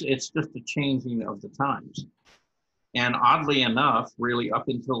it's just a changing of the times. And oddly enough, really up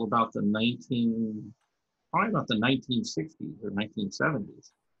until about the 1960s or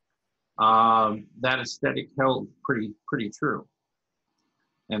 1970s, that aesthetic held pretty true.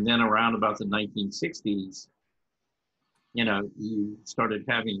 And then around about the 1960s, you started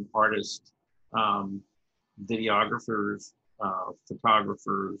having artists, videographers,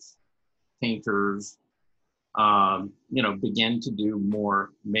 photographers, painters, begin to do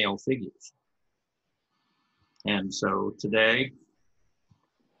more male figures. And so today,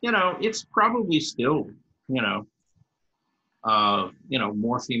 it's probably still,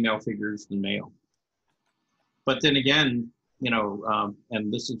 more female figures than male. But then again,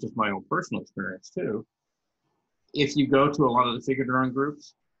 and this is just my own personal experience too. If you go to a lot of the figure drawing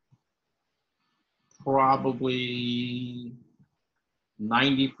groups, probably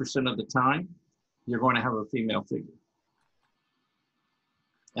 90% of the time, you're going to have a female figure.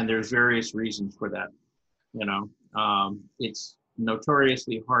 And there's various reasons for that. It's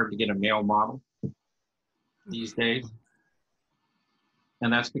notoriously hard to get a male model these days.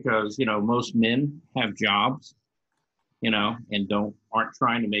 And that's because, most men have jobs, and aren't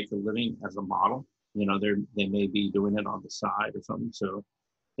trying to make a living as a model. They may be doing it on the side or something. So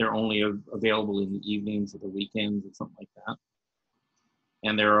they're only available in the evenings or the weekends or something like that.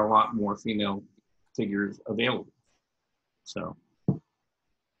 And there are a lot more female figures available. So,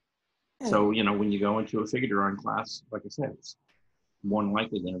 when you go into a figure drawing class, like I said, it's more than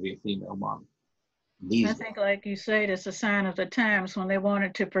likely going to be a female model. I think, like you said, it's a sign of the times when they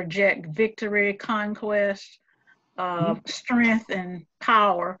wanted to project victory, conquest, strength, and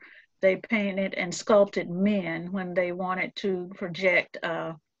power. They painted and sculpted men. When they wanted to project,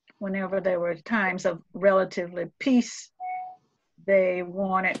 whenever there were times of relatively peace, they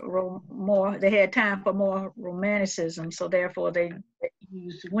wanted more. They had time for more romanticism, so therefore they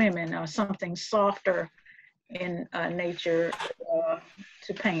used women or something softer in nature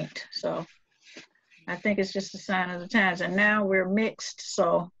to paint. So I think it's just a sign of the times. And now we're mixed,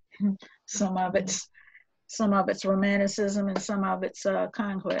 so some of it's romanticism and some of it's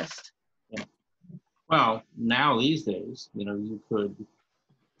conquest. Yeah. Well, now these days, you could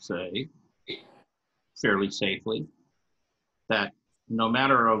say fairly safely that no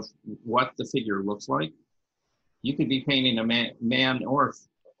matter of what the figure looks like, you could be painting a man or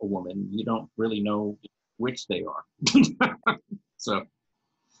a woman. You don't really know which they are. So,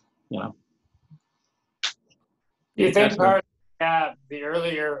 Do you think part of the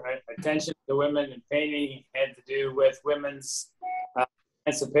earlier attention to women in painting had to do with women's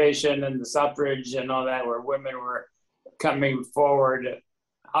emancipation and the suffrage and all that, where women were coming forward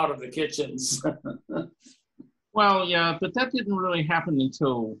out of the kitchens? Well, yeah, but that didn't really happen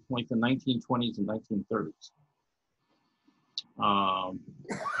until like the 1920s and 1930s.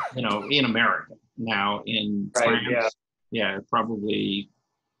 In America. Now in France, probably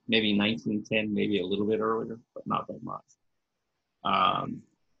maybe 1910, maybe a little bit earlier, but not that much.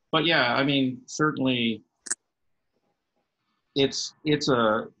 But yeah, I mean, certainly it's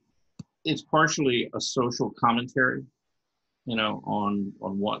partially a social commentary, on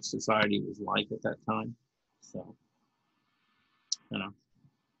what society was like at that time. So,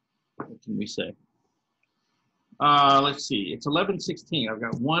 what can we say? Let's see, it's 11:16. I've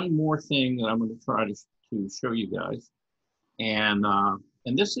got one more thing that I'm going to try to show you guys. And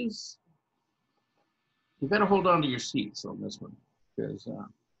this is, you got to hold on to your seats on this one, because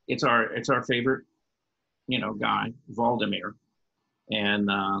it's our favorite, guy, Valdemar. And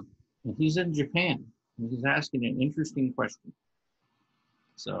he's in Japan. And he's asking an interesting question.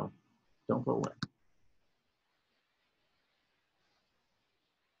 So don't go away.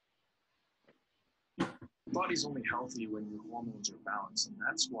 Body's only healthy when your hormones are balanced, and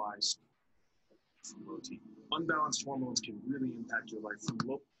that's why unbalanced hormones can really impact your life from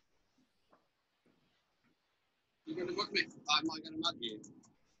low. You're gonna book me? I'm not gonna mug you.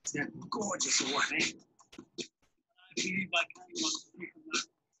 It's that gorgeous one, eh?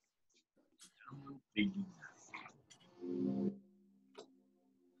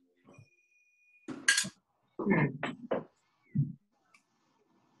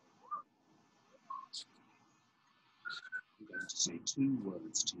 To say two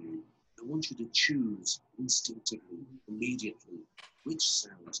words to you. I want you to choose instinctively, immediately, which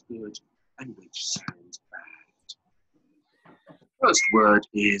sounds good and which sounds bad. First word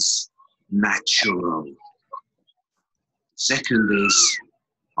is natural. Second is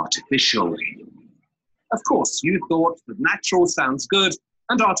artificial. Of course, you thought that natural sounds good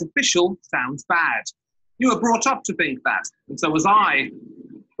and artificial sounds bad. You were brought up to think that, and so was I.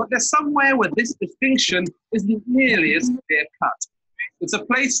 But there's somewhere where this distinction isn't nearly as clear-cut. It's a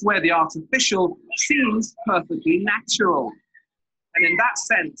place where the artificial seems perfectly natural. And in that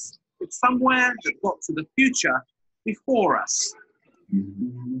sense, it's somewhere that got to the future before us.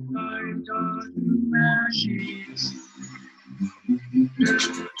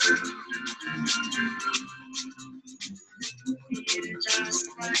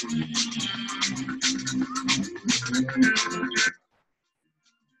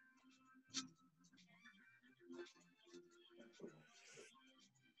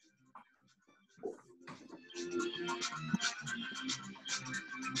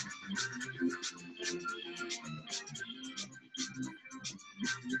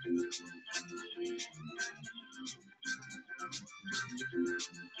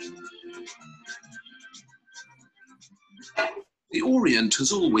 The Orient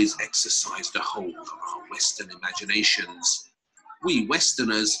has always exercised a hold on our Western imaginations. We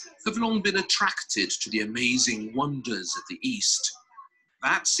Westerners have long been attracted to the amazing wonders of the East.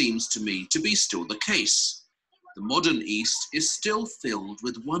 That seems to me to be still the case. The modern East is still filled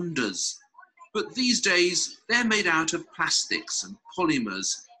with wonders, but these days they're made out of plastics and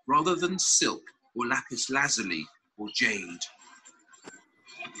polymers rather than silk or lapis lazuli or jade.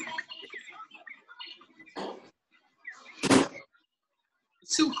 The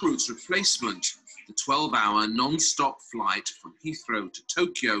Silk Route's replacement, the 12-hour non-stop flight from Heathrow to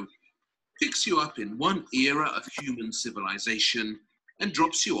Tokyo, picks you up in one era of human civilization and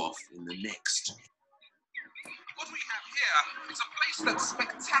drops you off in the next. What we have here is a place that's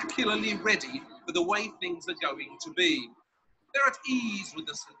spectacularly ready for the way things are going to be. They're at ease with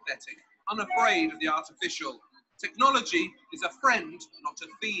the synthetic, unafraid of the artificial. Technology is a friend, not a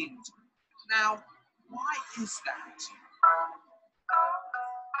fiend. Now, why is that?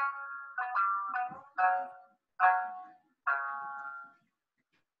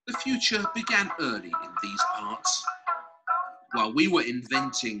 The future began early in these parts. While we were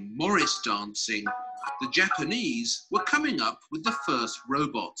inventing Morris dancing, the Japanese were coming up with the first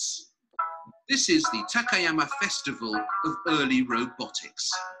robots. This is the Takayama Festival of Early Robotics,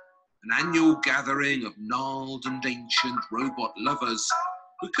 an annual gathering of gnarled and ancient robot lovers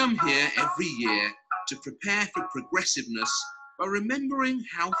who come here every year to prepare for progressiveness by remembering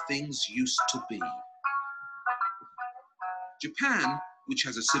how things used to be. Japan, which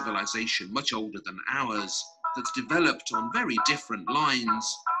has a civilization much older than ours, that's developed on very different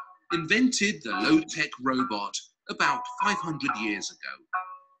lines, invented the low-tech robot about 500 years ago.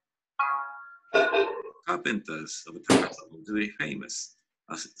 Carpenters of Takayama were very famous.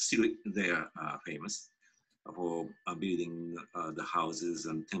 Still they are famous for building the houses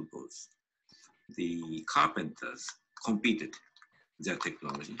and temples. The carpenters competed their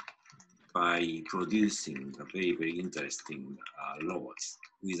technology by producing very, very interesting robots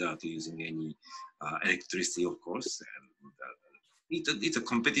without using any electricity, of course. And, it's a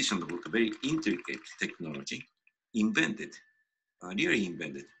competition of a very intricate technology invented, really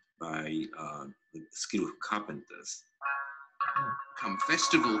invented by skilled carpenters. Come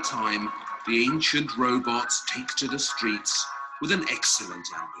festival time, the ancient robots take to the streets with an excellent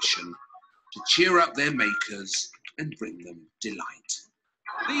ambition to cheer up their makers and bring them delight.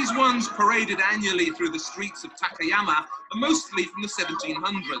 These ones paraded annually through the streets of Takayama are mostly from the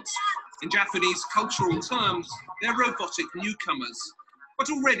 1700s. In Japanese cultural terms, they're robotic newcomers. But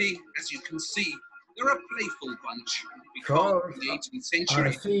already, as you can see, they're a playful bunch. Because in the 18th century,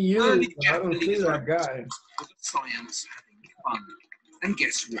 I see you. early I don't see Japanese that guy. was a science having fun. And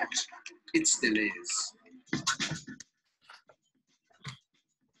guess what? It still is.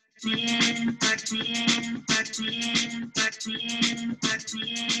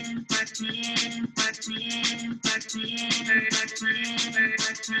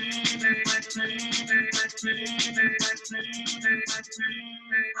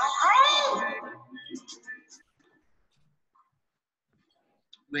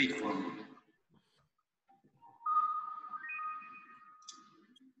 Wait for me.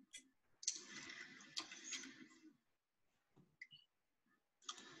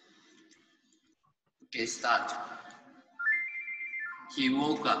 Okay, start. He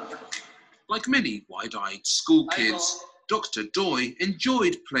woke up. Like many wide-eyed school kids, Dr. Doi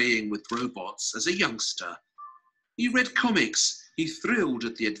enjoyed playing with robots as a youngster. He read comics, he thrilled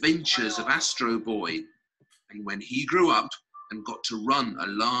at the adventures of Astro Boy. And when he grew up and got to run a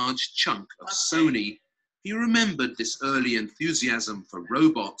large chunk of Sony, he remembered this early enthusiasm for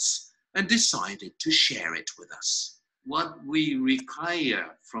robots and decided to share it with us. What we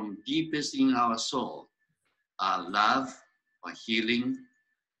require from deepest in our soul are love, or healing,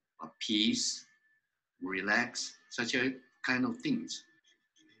 or peace, relax, such a kind of things.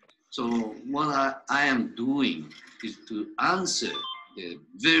 So what I am doing is to answer the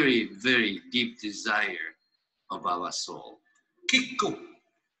very, very deep desire of our soul. Kiko.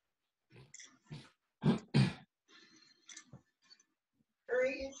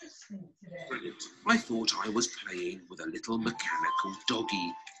 Very interesting today. Brilliant. I thought I was playing with a little mechanical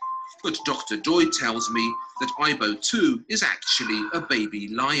doggy. But Dr. Doi tells me that Aibo 2 is actually a baby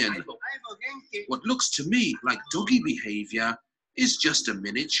lion. What looks to me like doggy behavior is just a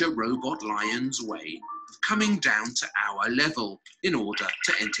miniature robot lion's way of coming down to our level in order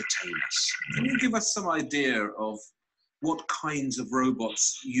to entertain us. Can you give us some idea of what kinds of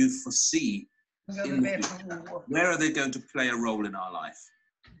robots you foresee in the future? Where are they going to play a role in our life?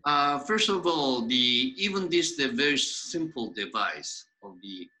 First of all, the very simple device of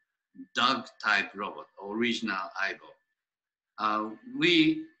the dog type robot, original eyeball.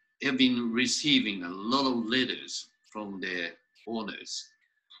 We have been receiving a lot of letters from the owners.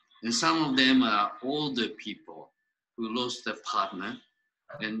 And some of them are older people who lost their partner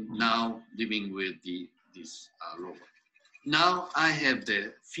and now living with this robot. Now I have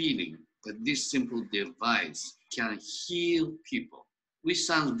the feeling that this simple device can heal people, which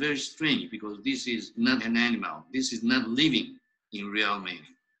sounds very strange because this is not an animal. This is not living in real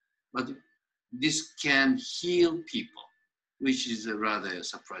meaning. But this can heal people, which is a rather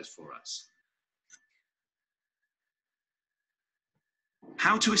surprise for us.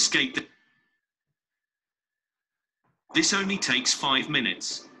 How to escape This only takes 5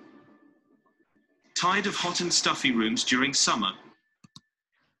 minutes. Tired of hot and stuffy rooms during summer?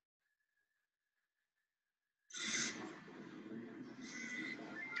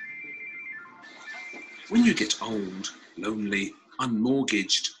 When you get old, lonely,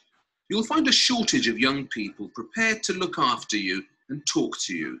 unmortgaged, you'll find a shortage of young people prepared to look after you and talk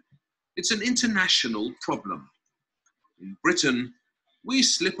to you. It's an international problem. In Britain, we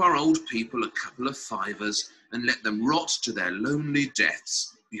slip our old people a couple of fivers and let them rot to their lonely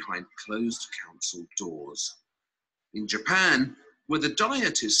deaths behind closed council doors. In Japan, where the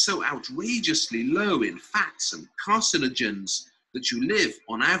diet is so outrageously low in fats and carcinogens that you live,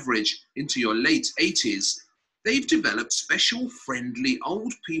 on average, into your late 80s, they've developed special friendly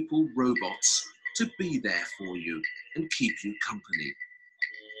old people robots to be there for you and keep you company.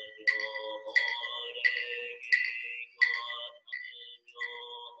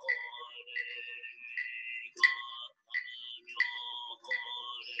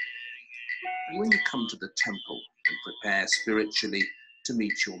 And when you come to the temple and prepare spiritually to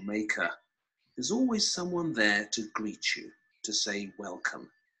meet your maker, there's always someone there to greet you, to say welcome.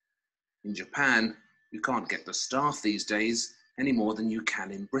 In Japan, you can't get the staff these days any more than you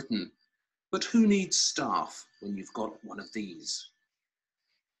can in Britain. But who needs staff when you've got one of these?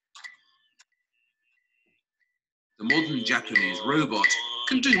 The modern Japanese robot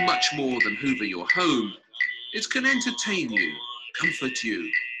can do much more than hoover your home. It can entertain you, comfort you,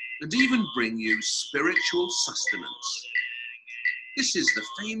 and even bring you spiritual sustenance. This is the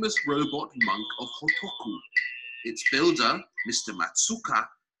famous robot monk of Hotoku. Its builder, Mr. Matsuka,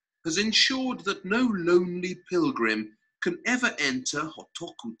 has ensured that no lonely pilgrim can ever enter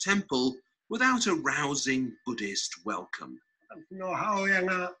Hotoku Temple without a rousing Buddhist welcome.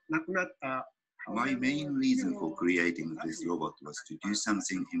 My main reason for creating this robot was to do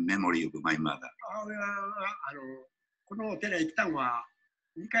something in memory of my mother.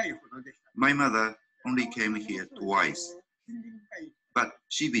 My mother only came here twice, but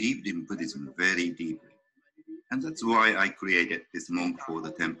she believed in Buddhism very deeply. And that's why I created this monk for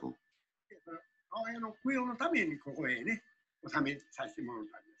the temple.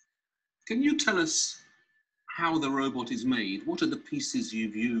 Can you tell us how the robot is made? What are the pieces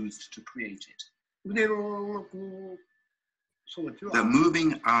you've used to create it? The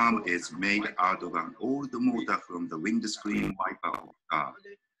moving arm is made out of an old motor from the windscreen wiper of a car.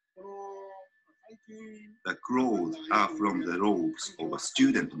 The clothes are from the robes of a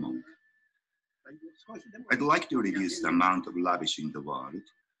student monk. I'd like to reduce the amount of rubbish in the world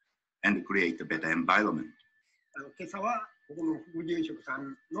and create a better environment.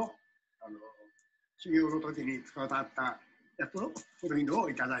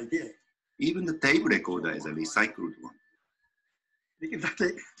 Even the tape recorder is a recycled one.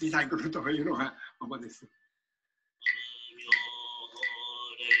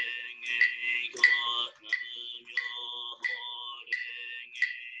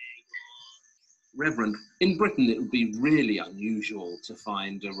 Reverend, in Britain it would be really unusual to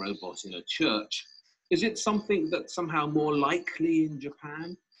find a robot in a church. Is it something that's somehow more likely in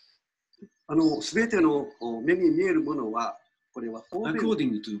Japan? According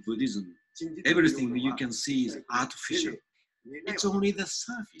to Buddhism, everything you can see is artificial. It's only the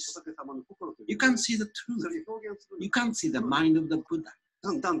surface. You can't see the truth. You can't see the mind of the Buddha.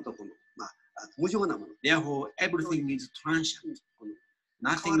 Therefore, everything is transient.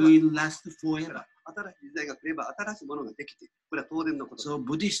 Nothing will last forever. So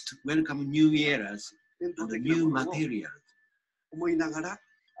Buddhists welcome new eras and new materials.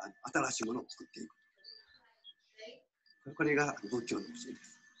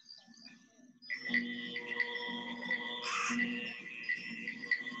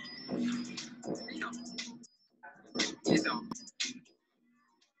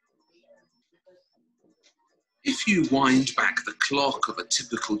 if you wind back the clock of a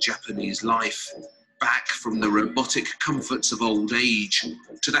typical Japanese life, back from the robotic comforts of old age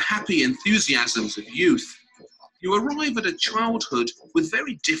to the happy enthusiasms of youth, you arrive at a childhood with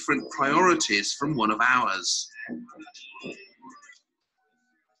very different priorities from one of ours.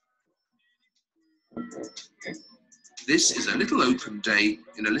 This is a little open day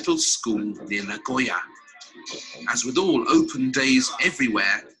in a little school near Nagoya. As with all open days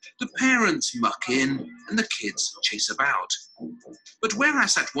everywhere, the parents muck in and the kids chase about. But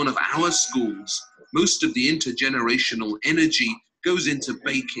whereas at one of our schools, most of the intergenerational energy goes into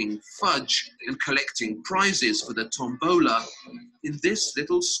baking fudge and collecting prizes for the tombola, in this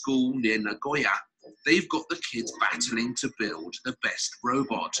little school near Nagoya, they've got the kids battling to build the best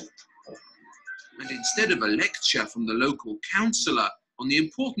robot. And instead of a lecture from the local counsellor on the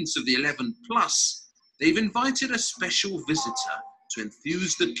importance of the 11+, they've invited a special visitor to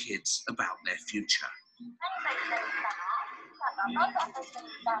enthuse the kids about their future.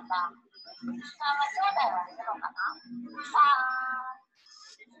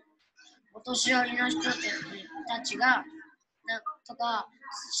 お年寄りの人たちがとか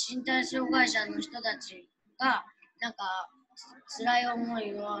身体障害者の人たちがなんか辛い思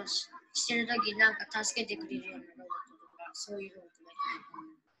いをしてるときなんか助けてくれるようなロボットとかそういうロボットがいる。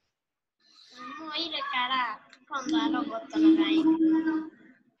もういるから今度はロボットのがいい。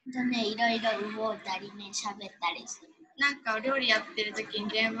ね、いろいろ動いたりね、喋ったりする。なんかお料理やってるときに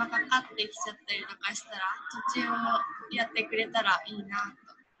電話かかってきちゃったりとかしたら途中をやってくれたらいいなと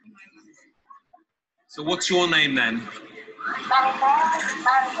思います。 So what's your name then?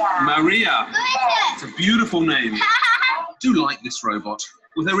 Maria. It's a beautiful name. I do like this robot.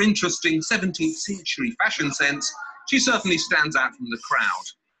 With her interesting 17th century fashion sense, she certainly stands out from the crowd.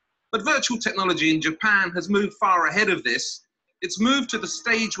 But virtual technology in Japan has moved far ahead of this. It's moved to the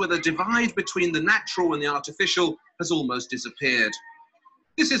stage where the divide between the natural and the artificial has almost disappeared.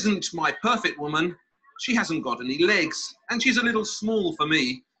 This isn't my perfect woman. She hasn't got any legs, and she's a little small for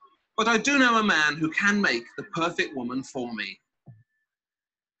me. But I do know a man who can make the perfect woman for me.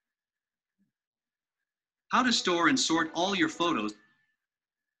 How to store and sort all your photos.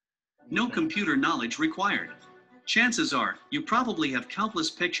 No computer knowledge required. Chances are you probably have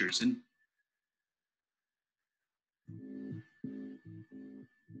countless pictures and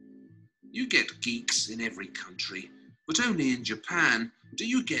You get geeks in every country, but only in Japan do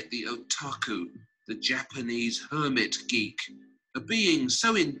you get the otaku, the Japanese hermit geek, a being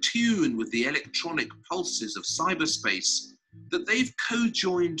so in tune with the electronic pulses of cyberspace that they've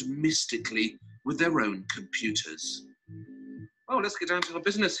co-joined mystically with their own computers. Oh, let's get down to the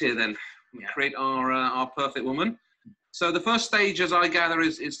business here then. Create our perfect woman. So the first stage, as I gather,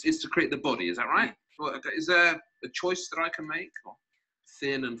 is to create the body. Is that right? Is there a choice that I can make? Or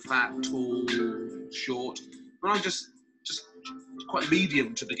thin and fat, tall, short? Well, I'm just quite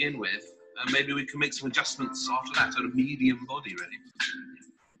medium to begin with. And maybe we can make some adjustments after that, sort of medium body, really.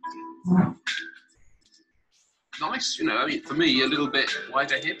 Nice, you know, I mean, for me, a little bit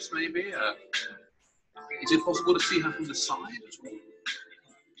wider hips, maybe. Is it possible to see her from the side as well?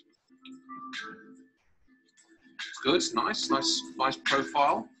 It's good, it's nice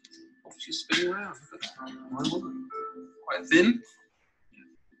profile. Oh, she's spinning around. Quite thin.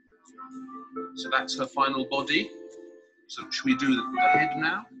 So that's her final body. So should we do the head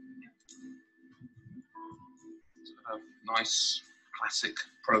now? Nice classic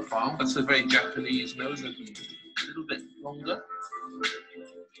profile. That's a very Japanese nose, a little bit longer.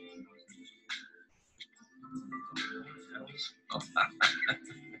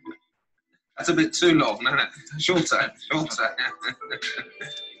 That's a bit too long. No, shorter.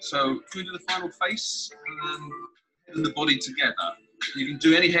 So can we do the final face and the body together? You can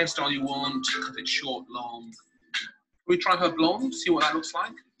do any hairstyle you want, cut it short, long. Can we try her blonde, see what that looks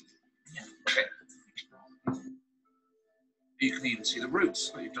like? Yeah. Okay. You can even see the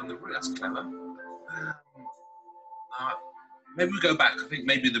roots. You've done the roots. That's clever. Maybe we go back. I think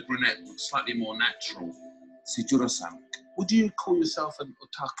maybe the brunette looks slightly more natural. Sejuro-san, would you call yourself an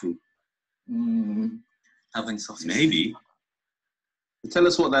otaku? Having sausage. Maybe. Tell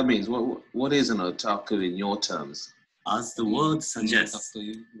us what that means. What is an otaku in your terms? As the word suggests,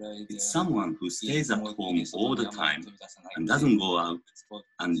 it's someone who stays at home all the time and doesn't go out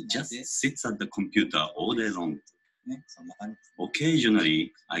and just sits at the computer all day long.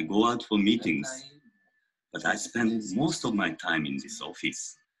 Occasionally, I go out for meetings, but I spend most of my time in this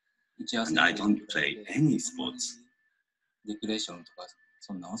office, and I don't play any sports. Is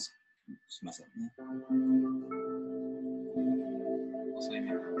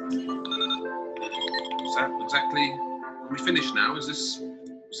that exactly? Are we finished now? Is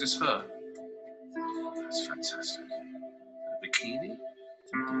this her? That's fantastic. A bikini?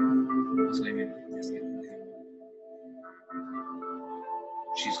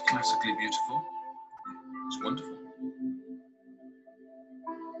 She's classically beautiful. It's wonderful.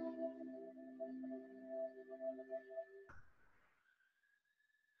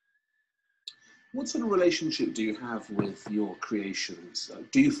 What sort of relationship do you have with your creations?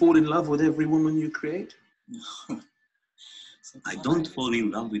 Do you fall in love with every woman you create? I don't fall in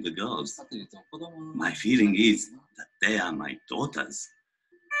love with the girls. My feeling is that they are my daughters.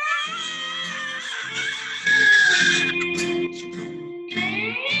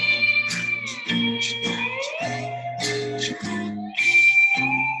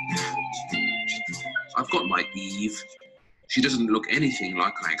 I've got my Eve. She doesn't look anything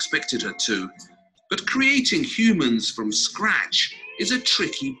like I expected her to. But creating humans from scratch is a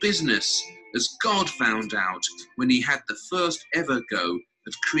tricky business, as God found out when he had the first ever go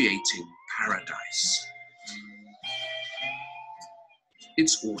at creating paradise.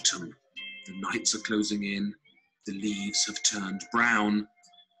 It's autumn. The nights are closing in. The leaves have turned brown.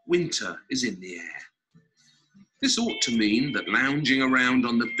 Winter is in the air. This ought to mean that lounging around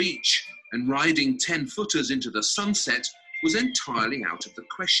on the beach and riding 10-footers into the sunset was entirely out of the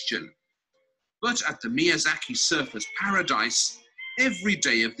question. But at the Miyazaki Surfers Paradise, every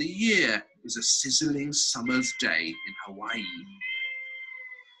day of the year is a sizzling summer's day in Hawaii.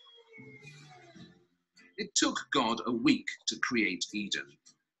 It took God a week to create Eden.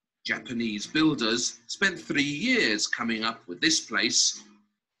 Japanese builders spent 3 years coming up with this place.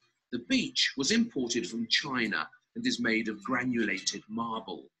 The beach was imported from China and is made of granulated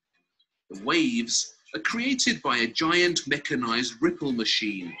marble. The waves are created by a giant mechanized ripple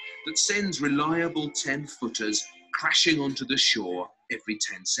machine that sends reliable 10-footers crashing onto the shore every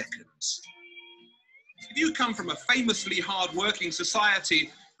 10 seconds. If you come from a famously hard-working society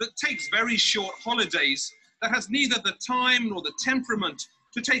that takes very short holidays, that has neither the time nor the temperament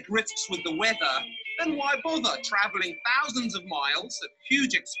to take risks with the weather, then why bother traveling thousands of miles at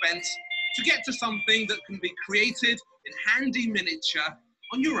huge expense to get to something that can be created in handy miniature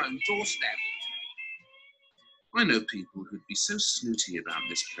on your own doorstep? I know people who'd be so snooty about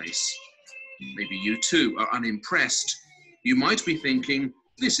this place. Maybe you too are unimpressed. You might be thinking,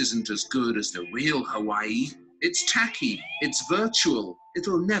 this isn't as good as the real Hawaii. It's tacky, it's virtual,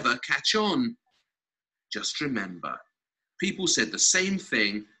 it'll never catch on. Just remember, people said the same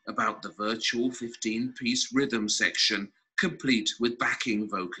thing about the virtual 15-piece rhythm section, complete with backing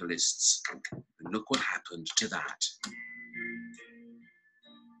vocalists. And look what happened to that.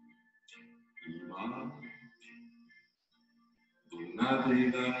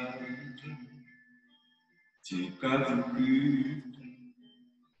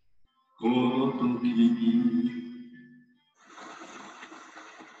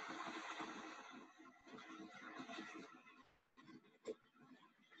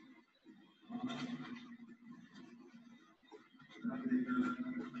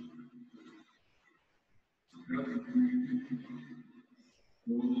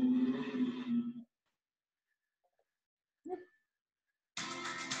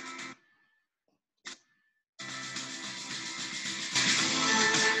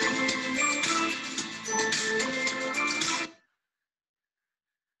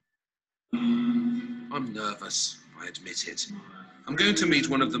 I'm nervous, I admit it. I'm going to meet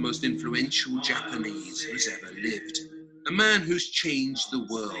one of the most influential Japanese who's ever lived. A man who's changed the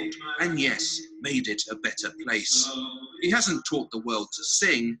world, and yes, made it a better place. He hasn't taught the world to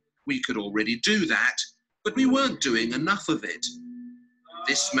sing. We could already do that, but we weren't doing enough of it.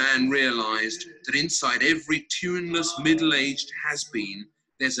 This man realized that inside every tuneless middle-aged has-been,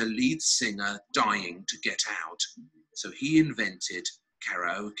 there's a lead singer dying to get out. So he invented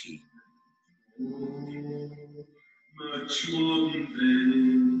karaoke.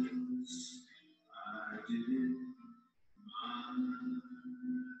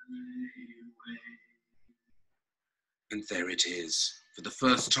 And there it is, for the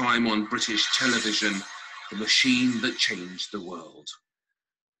first time on British television, the machine that changed the world.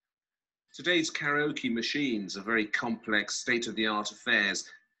 Today's karaoke machines are very complex, state-of-the-art affairs.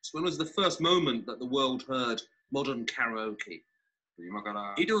 So when was the first moment that the world heard modern karaoke?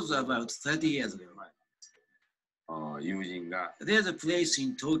 It was about 30 years ago. There's a place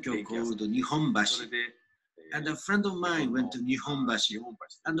in Tokyo called Nihonbashi. And a friend of mine went to Nihonbashi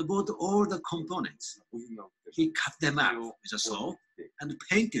and bought all the components. He cut them up with a saw and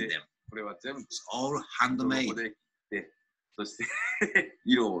painted them. It's all handmade.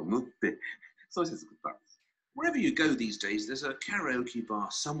 Wherever you go these days, there's a karaoke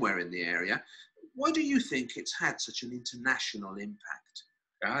bar somewhere in the area. Why do you think it's had such an international impact?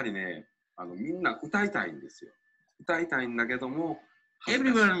 みんな歌いたいんですよ。歌いたいんだけども、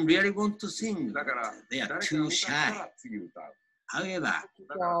 Everyone really wants to sing. だから They are 誰かが too 歌ったら shy. 次歌う。 However,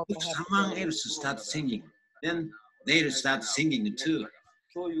 if someone else starts singing, then they'll start singing too.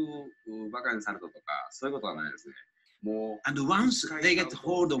 そういうバカにされたとか、そういうことはないですね。もう And once they get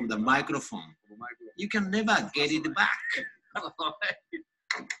hold of the microphone, you can never get it back.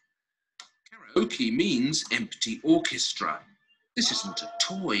 Karaoke means empty orchestra. This isn't a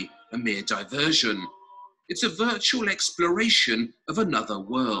toy, a mere diversion. It's a virtual exploration of another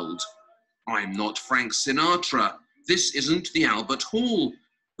world. I'm not Frank Sinatra. This isn't the Albert Hall.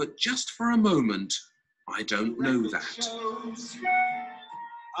 But just for a moment, I don't know that.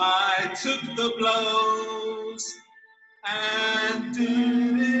 I took the blows and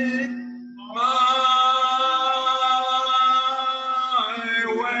did it my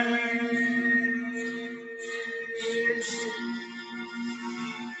way.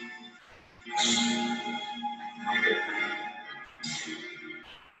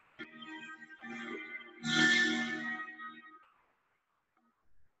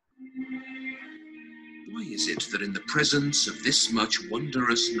 Why is it that in the presence of this much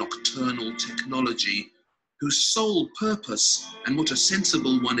wondrous nocturnal technology, whose sole purpose, and what a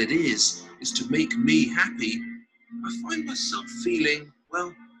sensible one it is to make me happy, I find myself feeling,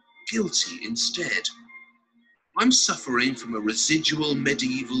 well, guilty instead. I'm suffering from a residual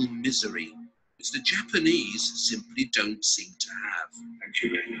medieval misery, which the Japanese simply don't seem to have. Thank you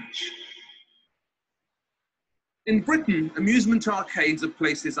very much. In Britain, amusement arcades are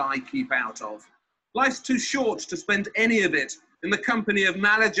places I keep out of. Life's too short to spend any of it in the company of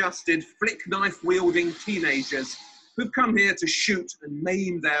maladjusted, flick-knife-wielding teenagers who've come here to shoot and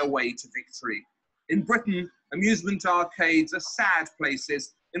maim their way to victory. In Britain, amusement arcades are sad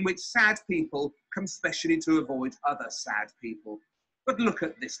places in which sad people come specially to avoid other sad people. But look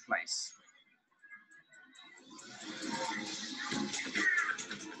at this place.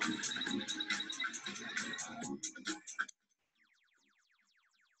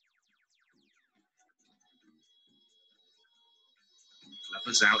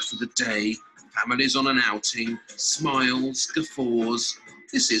 Lovers out for the day, families on an outing, smiles, guffaws.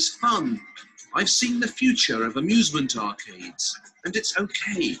 This is fun. I've seen the future of amusement arcades, and it's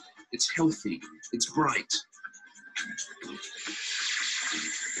okay, it's healthy, it's bright.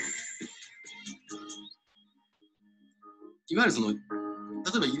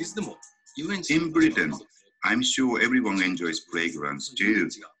 In Britain, I'm sure everyone enjoys playgrounds too.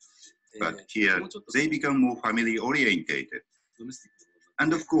 But here, they become more family-orientated.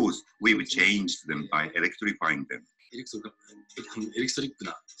 And of course, we've changed them by electrifying them. エレクトリック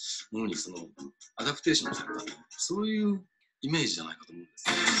なものにアダプテーションされた、そういうイメージじゃないかと思うんです。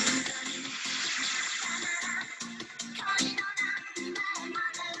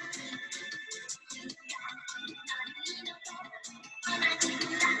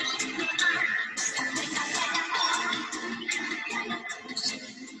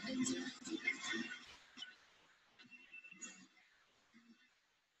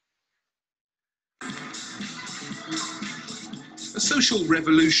A social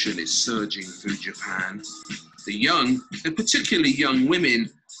revolution is surging through Japan. The young, and particularly young women,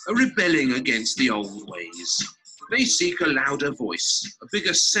 are rebelling against the old ways. They seek a louder voice, a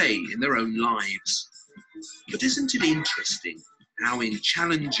bigger say in their own lives. But isn't it interesting how in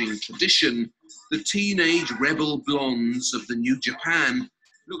challenging tradition, the teenage rebel blondes of the new Japan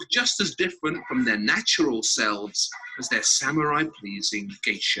look just as different from their natural selves as their samurai-pleasing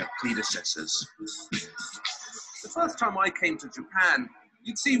geisha predecessors. The first time I came to Japan,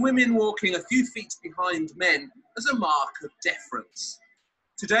 you'd see women walking a few feet behind men as a mark of deference.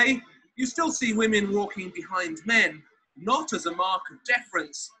 Today, you still see women walking behind men, not as a mark of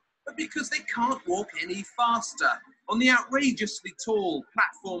deference, but because they can't walk any faster on the outrageously tall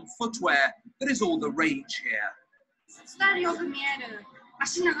platform footwear that is all the rage here. 下によく見える、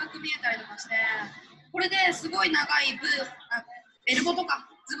足長く見えたりとかして、これですごい長いベルボとか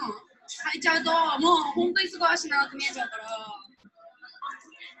ズボン履いちゃうと、もう本当にすごい足長く見えちゃうから。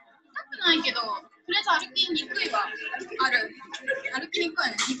痛くないけど、とりあえず歩きにくいはある。歩きにくい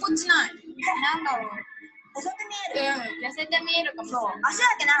ね。ぎこちない。なんだろう。細く見える。痩せて見えるかも。そう。足だ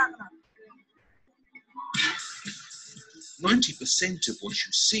け長くなる。90% of what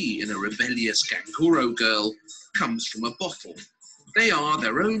you see in a rebellious Ganguro girl comes from a bottle. They are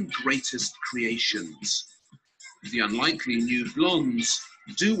their own greatest creations. The unlikely new blondes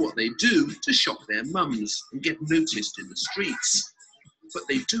do what they do to shock their mums and get noticed in the streets. But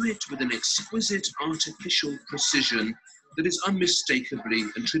they do it with an exquisite artificial precision that is unmistakably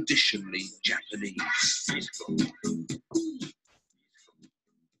and traditionally Japanese.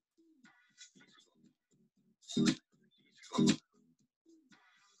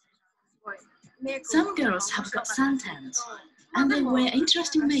 Some girls have got suntans and they wear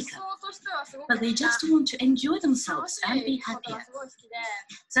interesting makeup, but they just want to enjoy themselves and be happier.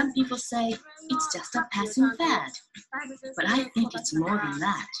 Some people say it's just a passing fad, but I think it's more than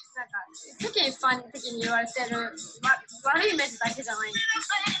that. 世間一般的に言われてる悪いイメージだけじゃない。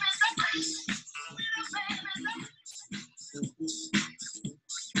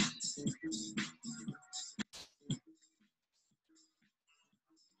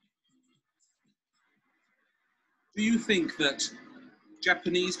 Do you think that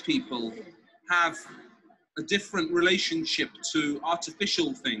Japanese people have a different relationship to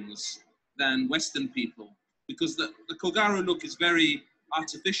artificial things than Western people? Because the Kogaru look is very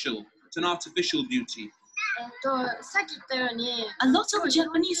artificial. It's an artificial beauty. A lot of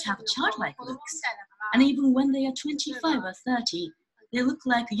Japanese have childlike looks, and even when they are 25 or 30, they look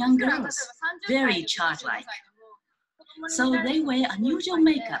like young girls, very childlike. So they wear unusual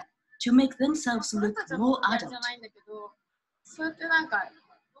makeup to make themselves look more adult.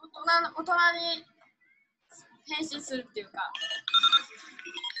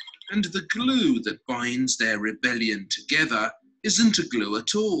 And the glue that binds their rebellion together isn't a glue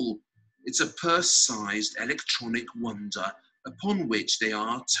at all. It's a purse-sized electronic wonder upon which they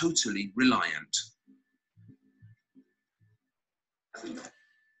are totally reliant.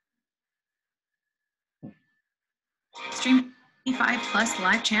 Stream 25 plus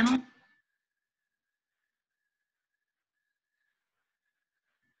live channel.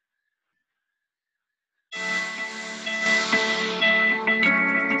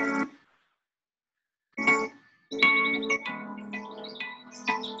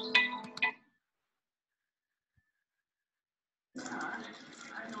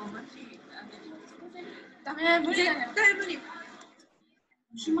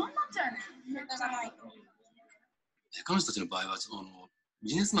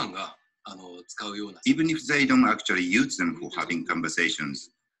 Even if they don't actually use them for having conversations,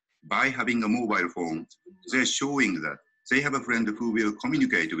 by having a mobile phone, they're showing that they have a friend who will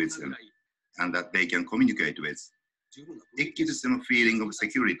communicate with them and that they can communicate with. It gives them a feeling of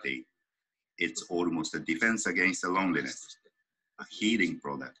security. It's almost a defense against loneliness, a healing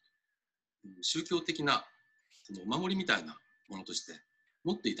product. 宗教的なそのお守りみたいなものとして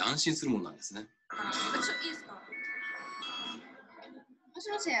持っていて安心するものなんですね。いいですか？もし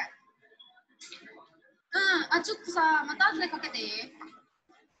もし。ちょっとさ、また後でかけていい？はい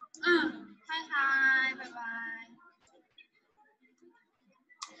はい、バイバ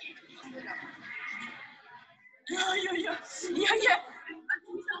イ。いや。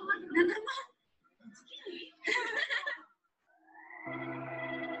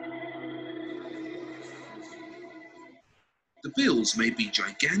The bills may be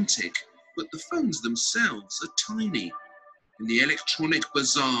gigantic, but the phones themselves are tiny. In the electronic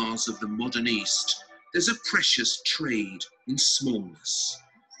bazaars of the modern East, there's a precious trade in smallness.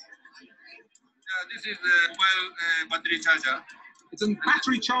 This is the 12 battery charger. It's a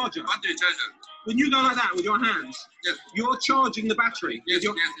battery charger. Battery charger. When you go like that with your hands, yes, you're charging the battery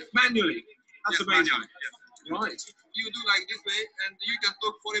manually. That's amazing. Manually, Right. You do like this way, and you can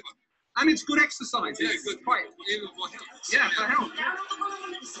talk forever. And it's good exercise. Yeah, It's good. quite. Even for health. Yeah, for health.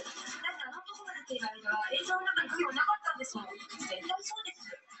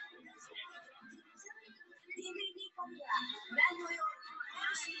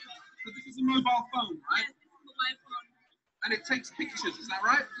 So this is a mobile phone, right? And it takes pictures, is that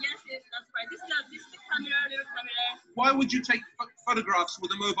right? Yes, that's right. This is the camera, little camera. Why would you take photographs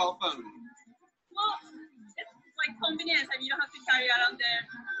with a mobile phone? Well, it's like convenience. I mean, you don't have to carry around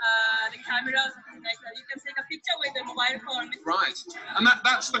the camera or something like that. You can take a picture with the mobile phone. Right. And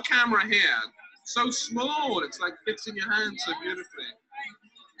that's the camera here. So small. It's like fits in your hand so beautifully. Right.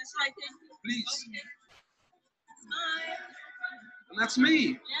 That's right. Thank you. Please. Okay. Bye. And that's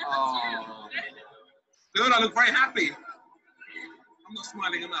me. Yeah, Oh. Good. I look very happy. I'm not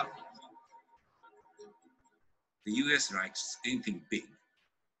smiling enough. The US likes anything big,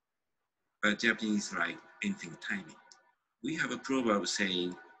 but Japanese like anything tiny. We have a proverb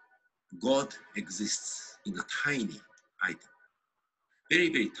saying, God exists in a tiny item. Very,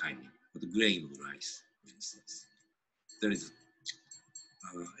 very tiny, but a grain of rice, for instance. There is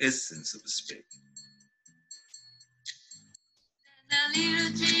essence of the spirit. The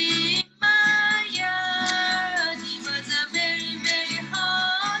little tree in my yard, it was a very, very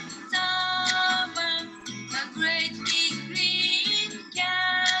hot summer. A great big green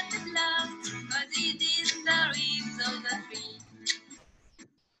caterpillar was eating the leaves of the tree.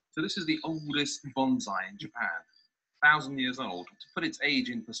 So this is the oldest bonsai in Japan, 1,000 years old. To put its age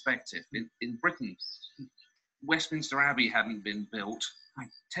in perspective, in Britain, Westminster Abbey hadn't been built,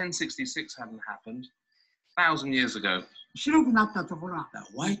 1066 hadn't happened, 1,000 years ago. The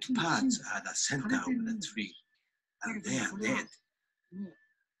white parts are the center of the tree, and they are dead.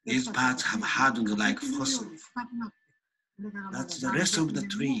 These parts have hardened like fossils. But the rest of the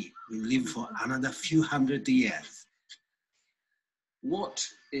tree will live for another few hundred years. What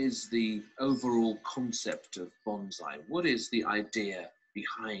is the overall concept of bonsai? What is the idea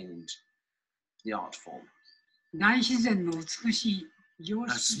behind the art form? A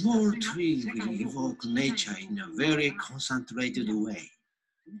small tree will evoke nature in a very concentrated way.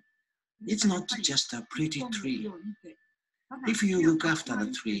 It's not just a pretty tree. If you look after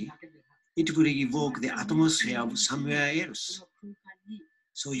the tree, it will evoke the atmosphere of somewhere else.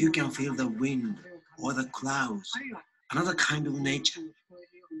 So you can feel the wind or the clouds, another kind of nature.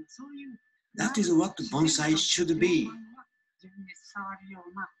 That is what bonsai should be.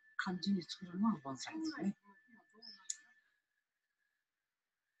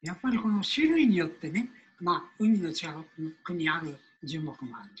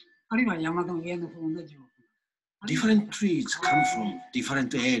 Different trees come from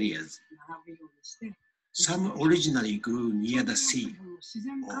different areas. Some originally grew near the sea,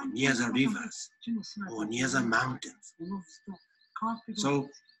 or near the rivers, or near the mountains. So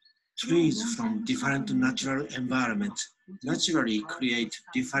trees from different natural environments naturally create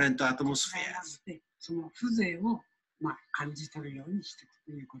different atmospheres.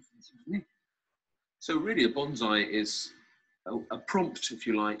 So really a bonsai is a prompt, if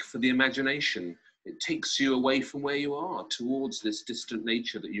you like, for the imagination. It takes you away from where you are towards this distant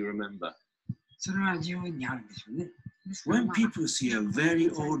nature that you remember. When people see a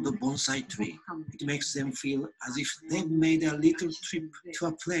very old bonsai tree, it makes them feel as if they've made a little trip to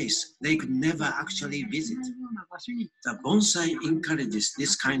a place they could never actually visit. The bonsai encourages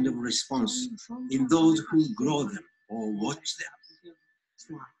this kind of response in those who grow them or watch them.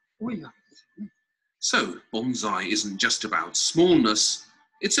 So bonsai isn't just about smallness,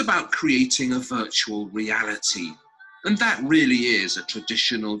 it's about creating a virtual reality. And that really is a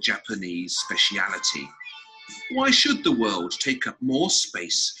traditional Japanese speciality. Why should the world take up more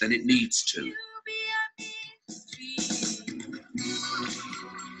space than it needs to?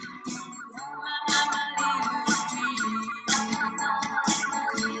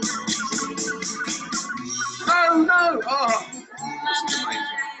 Oh no! Oh, this is amazing.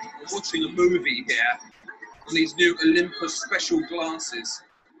 I'm watching a movie here on these new Olympus special glasses.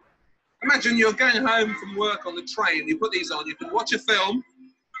 Imagine you're going home from work on the train, you put these on, you can watch a film,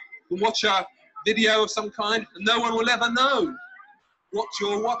 you can watch a video of some kind, and no one will ever know what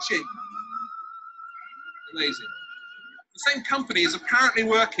you're watching. Amazing. The same company is apparently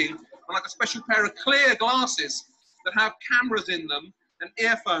working on like a special pair of clear glasses that have cameras in them and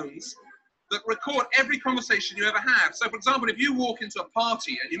earphones that record every conversation you ever have. So for example, if you walk into a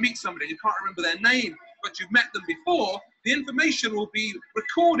party and you meet somebody and you can't remember their name, but you've met them before, the information will be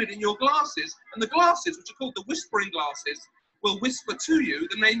recorded in your glasses, and the glasses, which are called the whispering glasses, will whisper to you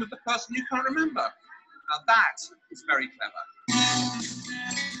the name of the person you can't remember. Now that is very clever.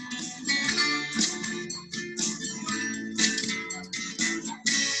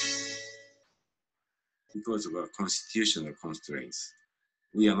 Because of our constitutional constraints,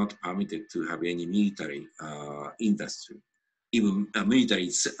 we are not permitted to have any military industry. Even military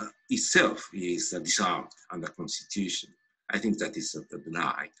itself is disarmed under constitution. I think that is a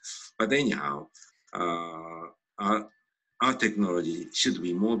lie. But anyhow, our technology should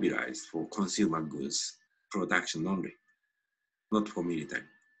be mobilized for consumer goods production only, not for military.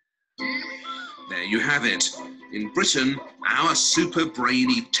 There you have it. In Britain, our super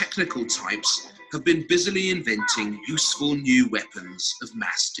brainy technical types have been busily inventing useful new weapons of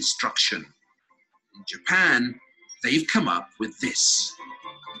mass destruction. In Japan, they've come up with this.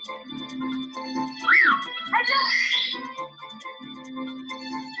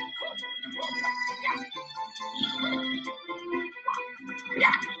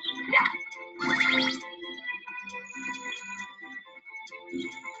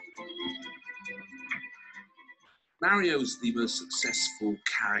 Mario's the most successful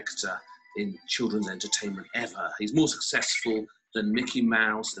character in children's entertainment ever. He's more successful than Mickey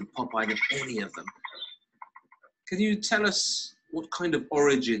Mouse, than Popeye, than any of them. Can you tell us what kind of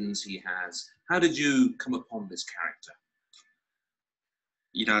origins he has? How did you come upon this character?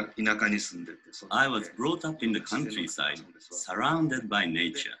 I was brought up in the countryside, surrounded by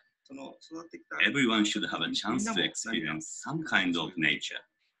nature. Everyone should have a chance to experience some kind of nature.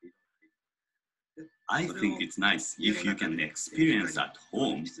 I think it's nice if you can experience at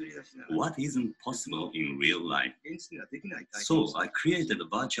home what isn't possible in real life. So I created a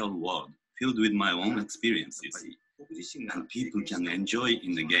virtual world filled with my own experiences, and people can enjoy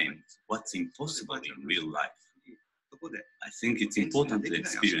in the game what's impossible in real life. I think it's important to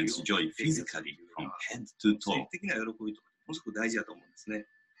experience joy physically from head to toe.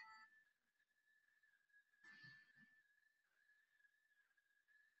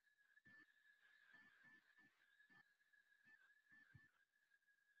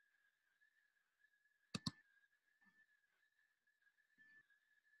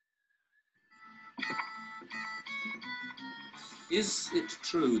 Is it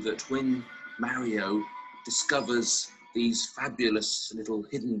true that when Mario discovers these fabulous little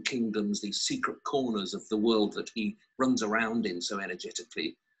hidden kingdoms, these secret corners of the world that he runs around in so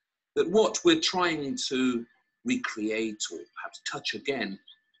energetically, that what we're trying to recreate or perhaps touch again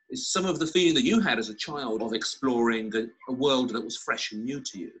is some of the feeling that you had as a child of exploring a world that was fresh and new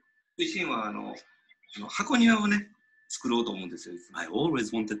to you? I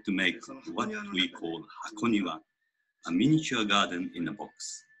always wanted to make what we call Hakoniwa, a miniature garden in a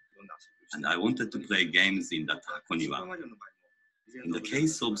box. And I wanted to play games in that Hakoniwa. In the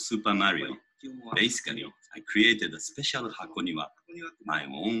case of Super Mario, basically, I created a special Hakoniwa, my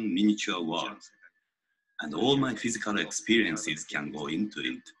own miniature world. And all my physical experiences can go into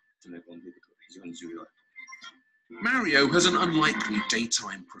it. Mario has an unlikely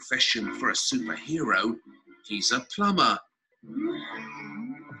daytime profession for a superhero. He's a plumber.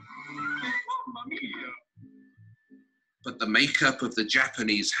 But the makeup of the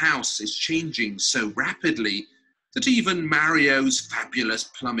Japanese house is changing so rapidly that even Mario's fabulous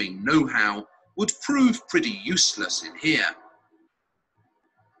plumbing know-how would prove pretty useless in here.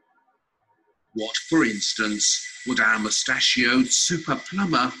 What, for instance, would our mustachioed super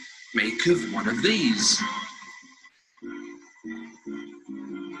plumber make of one of these?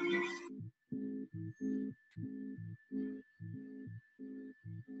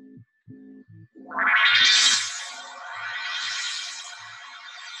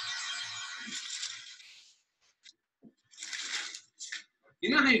 You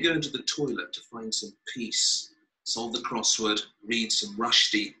know how you go into the toilet to find some peace, solve the crossword, read some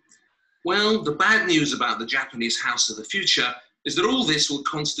Rushdie? Well, the bad news about the Japanese house of the future is that all this will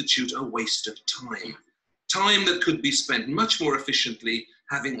constitute a waste of time. Time that could be spent much more efficiently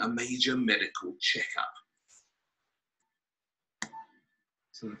having a major medical checkup.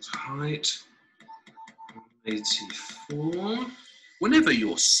 So that's height, 84. Whenever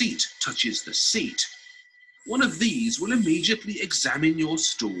your seat touches the seat, one of these will immediately examine your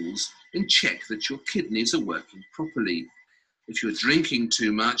stools and check that your kidneys are working properly. If you're drinking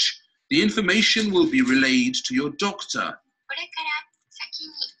too much, the information will be relayed to your doctor,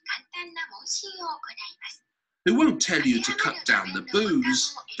 who won't tell you to cut down the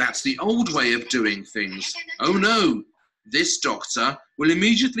booze. That's the old way of doing things. Oh no, this doctor will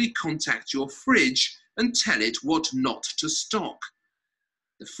immediately contact your fridge and tell it what not to stock.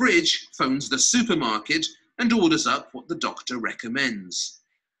 The fridge phones the supermarket and orders up what the doctor recommends.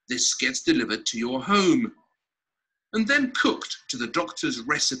 This gets delivered to your home and then cooked to the doctor's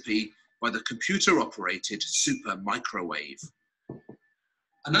recipe by the computer-operated super microwave.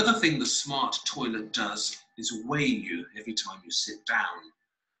 Another thing the smart toilet does is weigh you every time you sit down.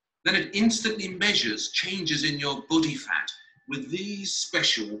 Then it instantly measures changes in your body fat with these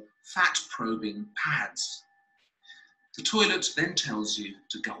special fat-probing pads. The toilet then tells you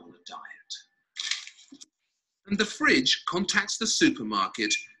to go on a diet. And the fridge contacts the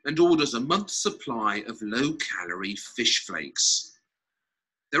supermarket and orders a month's supply of low-calorie fish flakes.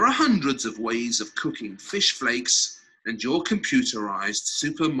 There are hundreds of ways of cooking fish flakes, and your computerized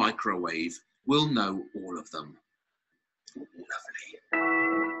super microwave will know all of them. Lovely.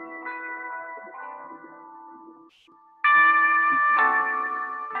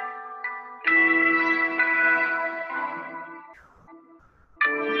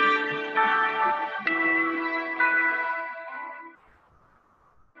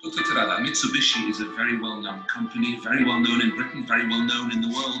 Dr. Terada, Mitsubishi is a very well-known company, very well-known in Britain, very well-known in the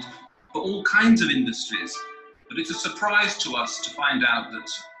world, for all kinds of industries. But it's a surprise to us to find out that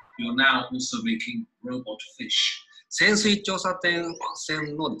you're now also making robot fish. 潜水調査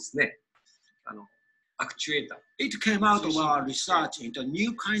船のですね、アクチュエーター。It came out of our research into a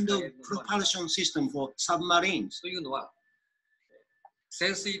new kind of propulsion system for submarines. というのは、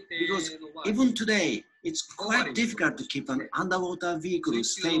潜水艇の Because even today, it's quite difficult to keep an underwater vehicle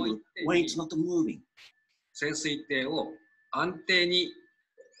stable when it's not moving. 潜水艇を安定に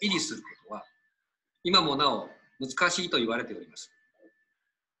維持することは、今もなお難しいと言われております。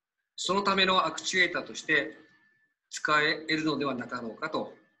そのためのアクチュエーターとして使えるのではなかろうか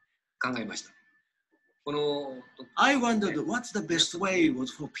と考えました。I wondered what's the best way was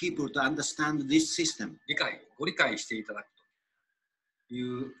for people to understand this system. ご理解していただくとい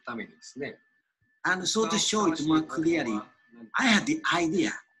うためにですね。And so to show it more clearly, I had the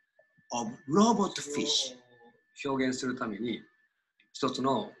idea of robot fish. 表現するために一つ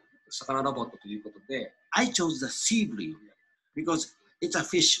の魚ロボットということで、I chose the sea bream because it's a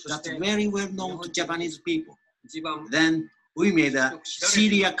fish that's very well known to Japanese people. Then we made a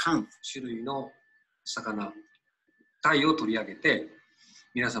coelacanth. 種類の魚、鯛を取り上げて、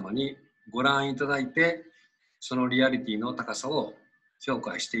皆様にご覧いただいて、そのリアリティの高さを評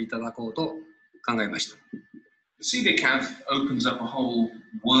価していただこうと考えました。The coelacanth opens up a whole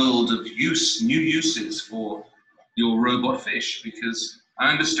world of new uses for your robot fish, because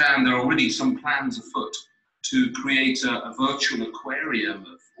I understand there are already some plans afoot to create a virtual aquarium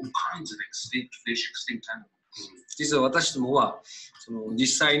of all kinds of extinct fish, extinct animals. 実は私どもは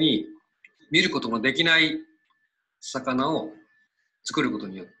実際に見ることのできない魚を作ること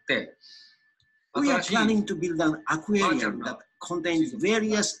によって、We are planning to build an aquarium that contains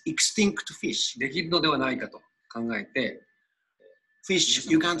various extinct fish. できるのではないかと考えて、Fish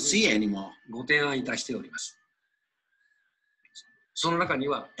you can't see anymore. ご提案いたしております。その中に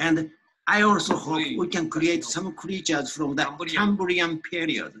は、And I also hope we can create some creatures from the Cambrian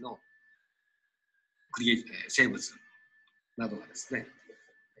period. の生物などがですね、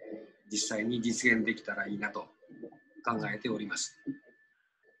実際に実現できたらいいなと考えております。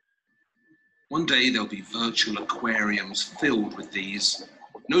One day there'll be virtual aquariums filled with these.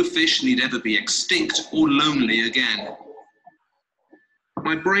 No fish need ever be extinct or lonely again.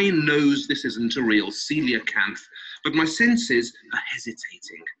 My brain knows this isn't a real coelacanth, but my senses are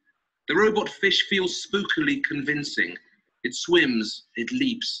hesitating. The robot fish feels spookily convincing. It swims, it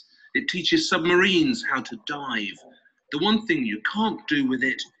leaps, it teaches submarines how to dive. The one thing you can't do with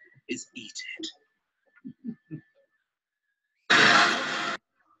it is eat it.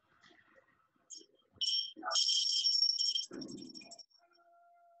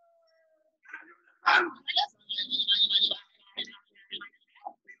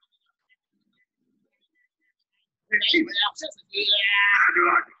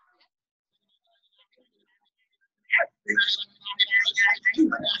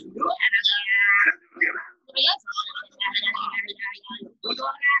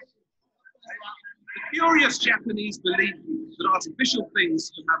 The curious Japanese belief that artificial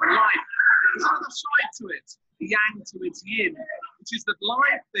things can have a life. There's another side to it, the yang to its yin, which is that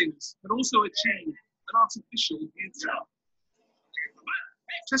live things can also achieve an artificial beauty.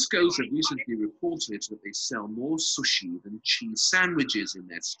 Tesco's have recently reported that they sell more sushi than cheese sandwiches in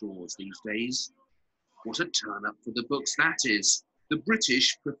their stores these days. What a turn-up for the books that is. The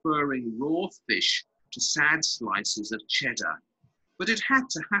British preferring raw fish to sad slices of cheddar. But it had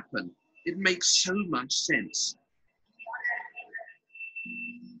to happen. It makes so much sense.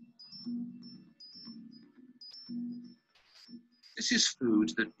 This is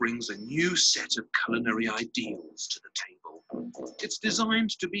food that brings a new set of culinary ideals to the table. It's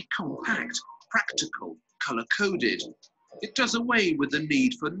designed to be compact, practical, colour-coded. It does away with the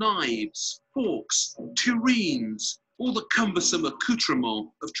need for knives, forks, tureens, all the cumbersome accoutrement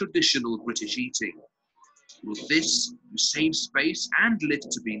of traditional British eating. With this, you save space and live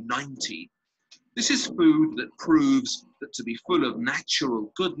to be 90. This is food that proves that to be full of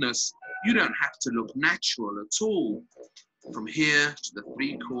natural goodness, you don't have to look natural at all. From here to the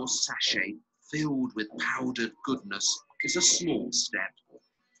 3-course sachet filled with powdered goodness is a small step.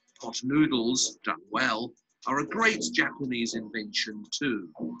 Pot noodles, done well, are a great Japanese invention too.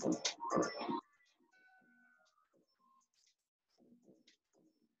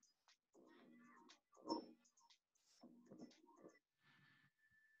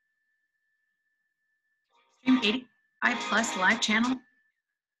 Stream 85 Plus live channel.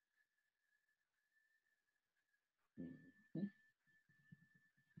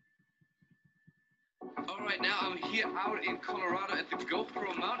 All right, now I'm here out in Colorado at the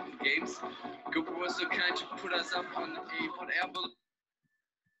GoPro Mountain Games. GoPro was so kind to put us up on a hot air balloon.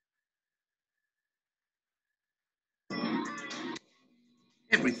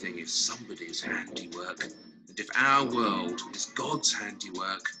 Everything is somebody's handiwork, and if our world is God's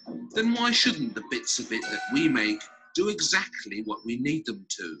handiwork, then why shouldn't the bits of it that we make do exactly what we need them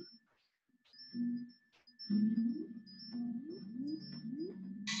to?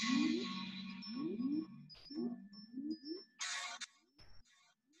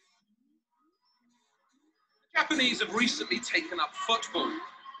 Japanese have recently taken up football.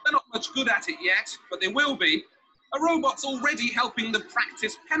 They're not much good at it yet, but they will be. A robot's already helping them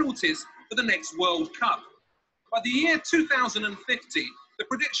practice penalties for the next World Cup. By the year 2050, The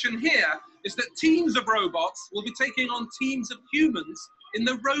prediction here is that teams of robots will be taking on teams of humans in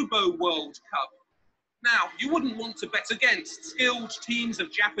the Robo World Cup. Now, you wouldn't want to bet against skilled teams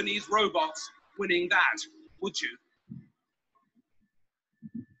of Japanese robots winning that, would you?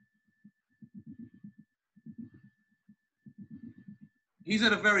 He's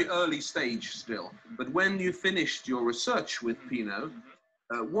at a very early stage still, but when you finished your research with Pino,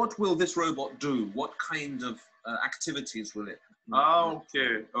 what will this robot do? What kind of activities will it do?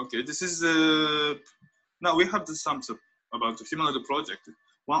 Okay. This is now we have something about the humanoid project.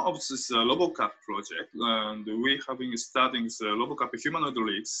 One of this RoboCup project, and we have been studying the RoboCup humanoid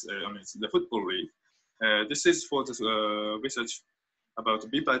leagues. I mean the football league. This is for the research about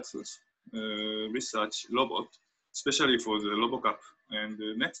biped research robot, especially for the RoboCup. And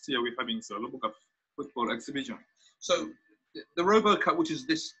next year we're having the RoboCup football exhibition. So the RoboCup, which is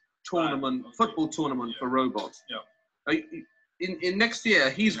this tournament, football tournament for robots. Yeah. In next year,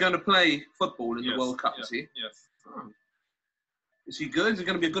 he's going to play football in the World Cup, is he? Yes. Oh. Is he good? Is he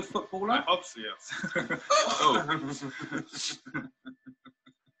going to be a good footballer? I hope so, yes.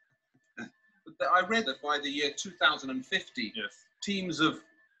 But I read that by the year 2050, teams of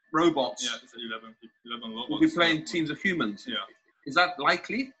robots, it's 11 robots will be playing teams of humans. Yeah. Is that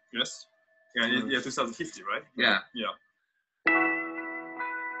likely? Yes. Yeah, 2050, right? Yeah. Yeah.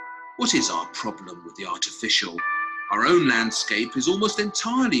 What is our problem with the artificial? Our own landscape is almost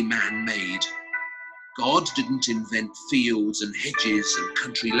entirely man-made. God didn't invent fields and hedges and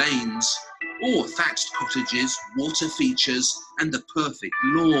country lanes, or thatched cottages, water features, and the perfect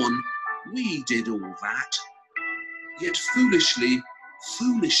lawn. We did all that. Yet foolishly,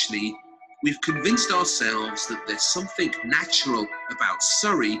 we've convinced ourselves that there's something natural about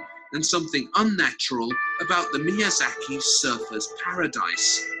Surrey and something unnatural about the Miyazaki surfer's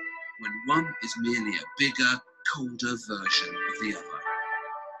paradise, when one is merely a bigger, colder version of the other.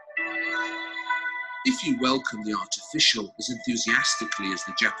 If you welcome the artificial as enthusiastically as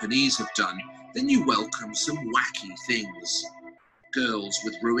the Japanese have done, then you welcome some wacky things. Girls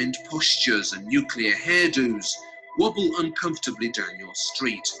with ruined postures and nuclear hairdos wobble uncomfortably down your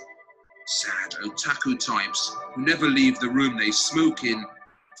street. Sad otaku types who never leave the room they smoke in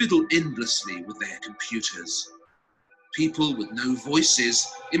fiddle endlessly with their computers. People with no voices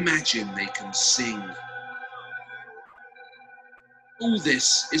imagine they can sing. All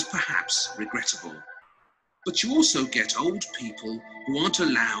this is perhaps regrettable, but you also get old people who aren't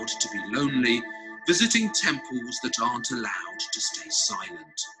allowed to be lonely, visiting temples that aren't allowed to stay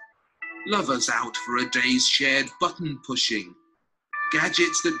silent. Lovers out for a day's shared button pushing.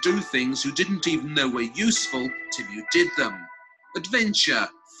 Gadgets that do things you didn't even know were useful till you did them. Adventure,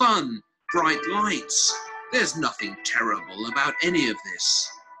 fun, bright lights. There's nothing terrible about any of this.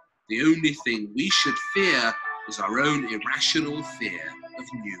 The only thing we should fear is our own irrational fear of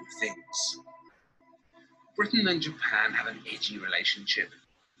new things. Britain and Japan have an edgy relationship.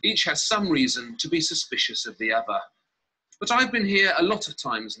 Each has some reason to be suspicious of the other. But I've been here a lot of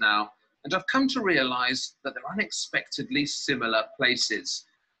times now, and I've come to realize that they're unexpectedly similar places.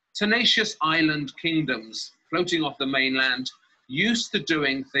 Tenacious island kingdoms floating off the mainland, used to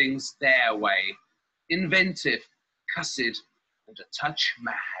doing things their way. Inventive, cussed, and a touch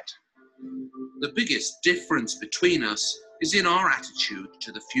mad. The biggest difference between us is in our attitude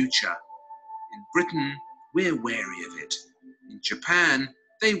to the future. In Britain, we're wary of it. In Japan,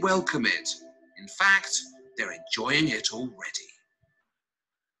 they welcome it. In fact, they're enjoying it already.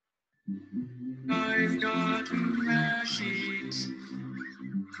 I've got machines.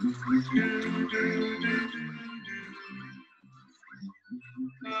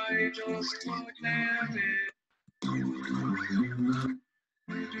 I just won't have it.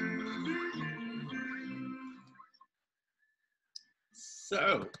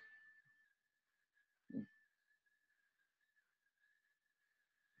 So,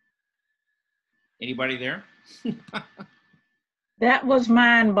 anybody there? That was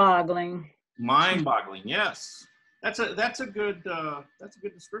mind-boggling. Mind-boggling, yes. That's a good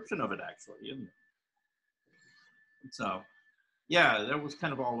description of it, actually, isn't it? So, yeah, that was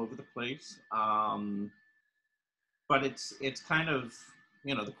kind of all over the place. But it's kind of,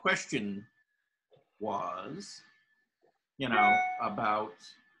 the question was, about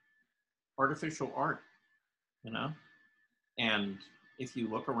artificial art, and if you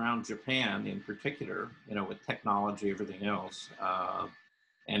look around Japan in particular, with technology, everything else,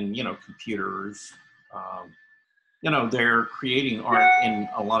 and, computers, they're creating art in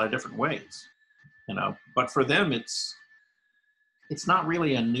a lot of different ways, but for them, it's not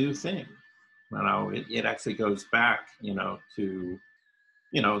really a new thing. It actually goes back, to,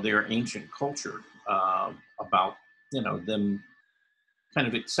 their ancient culture, about, them kind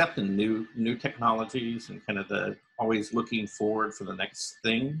of accepting new technologies and kind of the always looking forward for the next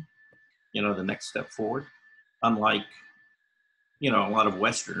thing, you know, the next step forward. Unlike, you know, a lot of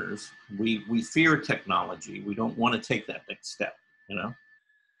Westerners, we fear technology. We don't want to take that next step, you know.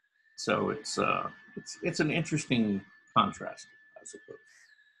 So it's an interesting contrast, I suppose.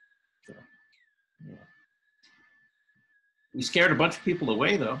 So, yeah. We scared a bunch of people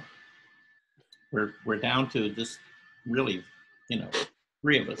away, though. We're down to just really, you know,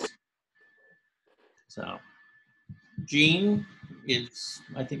 3 of us. So Jean is,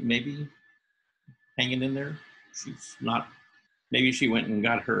 I think, maybe hanging in there. She's not. Maybe she went and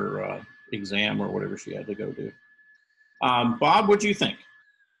got her exam or whatever she had to go do. Bob, what do you think?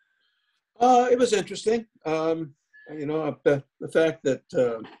 It was interesting. You know, the fact that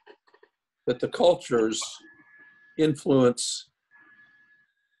that the cultures influence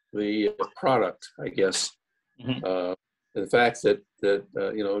the product, I guess. Mm-hmm. The fact that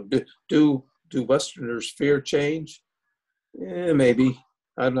you know, do Westerners fear change? Maybe.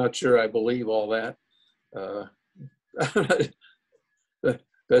 I'm not sure I believe all that.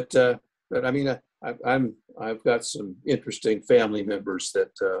 But I mean, I've got some interesting family members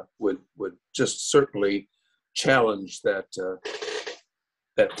that would just certainly challenge that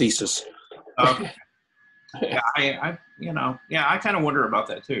that thesis. Okay. Yeah, I you know, yeah, I kind of wonder about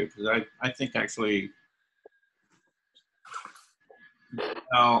that too, because I think actually,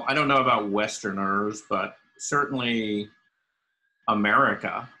 well, I don't know about Westerners, but certainly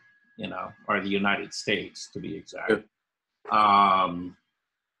America, you know, or the United States to be exact.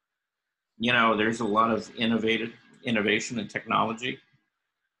 You know, there's a lot of innovation and technology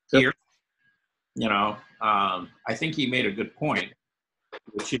here. You know, I think he made a good point,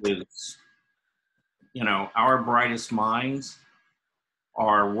 which is, you know, our brightest minds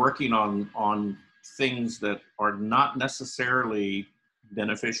are working on things that are not necessarily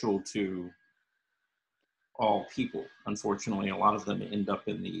beneficial to all people. Unfortunately, a lot of them end up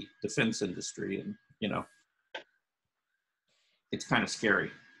in the defense industry, and, you know, it's kind of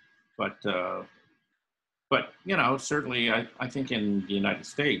scary. But you know, certainly I think in the United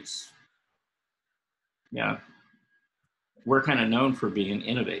States, yeah, we're kind of known for being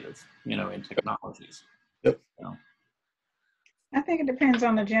innovative, you know, in technologies. Yep. You know. I think it depends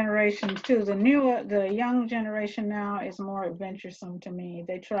on the generations too. The young generation now is more adventuresome to me.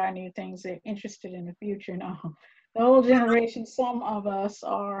 They try new things. They're interested in the future now. The old generation, some of us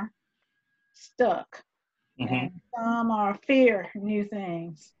are stuck, and some are fear new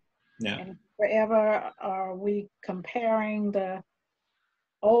things. Yeah. And forever are we comparing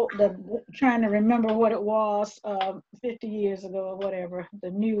trying to remember what it was 50 years ago or whatever.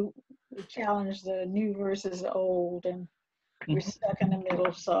 We challenge the new versus the old, and we're stuck in the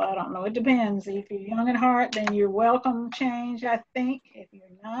middle. So I don't know. It depends. If you're young at heart, then you're welcome change, I think. If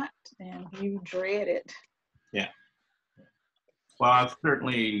you're not, then you dread it. Yeah. Well, I've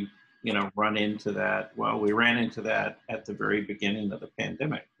certainly, you know, run into that. Well, we ran into that at the very beginning of the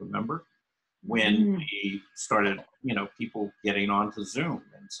pandemic, remember? When we started, you know, people getting onto Zoom,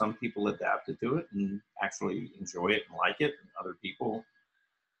 and some people adapted to it and actually enjoy it and like it, and other people,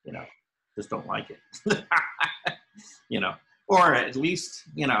 you know, just don't like it. You know, or at least,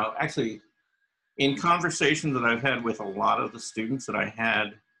 you know, actually in conversations that I've had with a lot of the students that I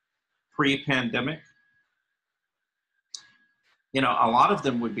had pre-pandemic, you know, a lot of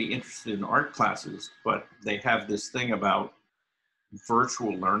them would be interested in art classes, but they have this thing about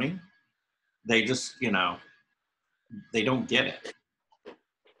virtual learning. They just, you know, they don't get it,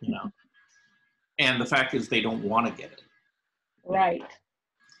 you know. And the fact is they don't want to get it. Right.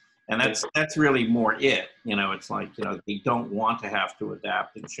 And that's really more it, you know. It's like, you know, they don't want to have to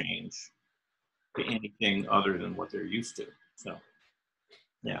adapt and change to anything other than what they're used to. So,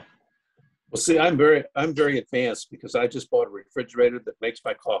 yeah. Well, see, I'm very advanced because I just bought a refrigerator that makes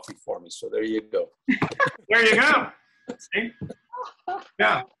my coffee for me. So there you go. There you go. See?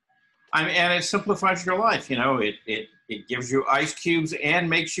 Yeah. I mean, and it simplifies your life. You know, it gives you ice cubes and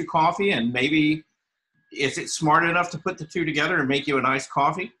makes you coffee. And maybe, is it smart enough to put the two together and make you an iced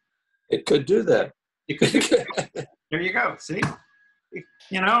coffee? It could do that. It could do that. There you go. See?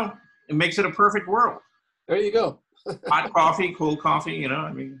 You know, it makes it a perfect world. There you go. Hot coffee, cold coffee, you know,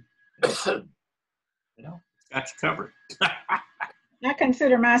 I mean, you know, it's got you covered. I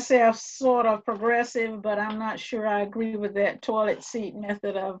consider myself sort of progressive, but I'm not sure I agree with that toilet seat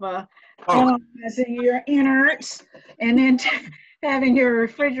method of analyzing your innards and then having your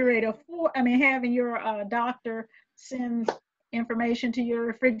refrigerator having your doctor send information to your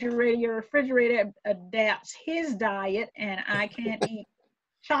refrigerator. Your refrigerator adapts his diet, and I can't eat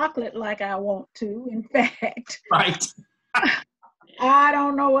chocolate like I want to, in fact. Right. I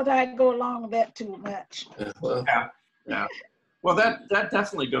don't know whether I'd go along with that too much. Yeah. Well, that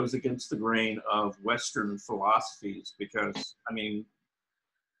definitely goes against the grain of Western philosophies because, I mean,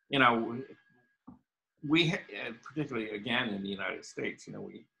 you know, we particularly again in the United States, you know,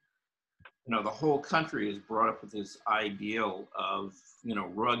 the whole country is brought up with this ideal of, you know,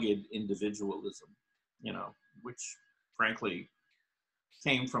 rugged individualism, you know, which frankly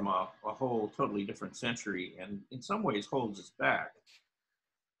came from a whole totally different century and in some ways holds us back.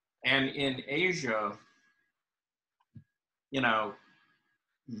 And in Asia, you know,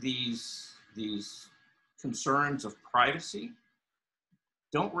 these concerns of privacy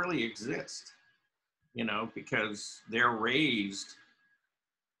don't really exist, you know, because they're raised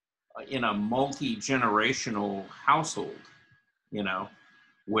in a multi-generational household, you know,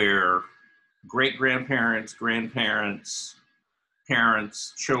 where great-grandparents, grandparents,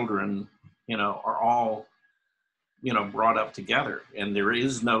 parents, children, you know, are all, you know, brought up together, and there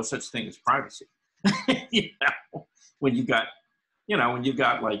is no such thing as privacy. You know, when you've got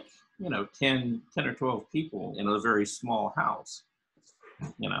like, you know, 10 or 12 people in a very small house,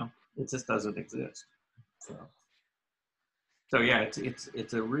 you know, it just doesn't exist. So yeah,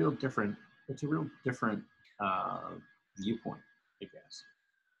 it's a real different viewpoint, I guess.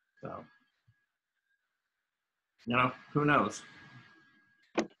 So, you know, who knows?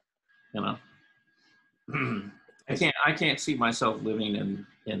 You know, I can't see myself living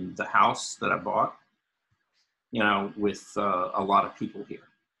in the house that I bought, you know, with a lot of people here.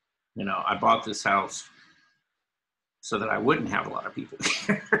 You know, I bought this house so that I wouldn't have a lot of people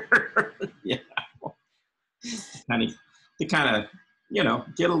here. Yeah, to kind of, you know,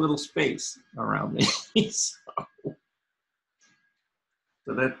 get a little space around me.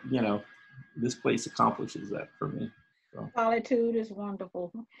 So that, you know, this place accomplishes that for me. So. Solitude is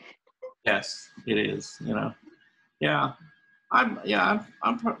wonderful. Yes, it is. You know, yeah, I'm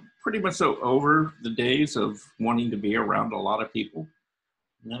pretty much so over the days of wanting to be around a lot of people.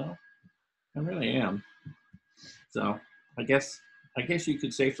 You know, I really am. So I guess you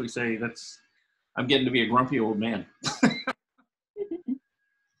could safely say I'm getting to be a grumpy old man.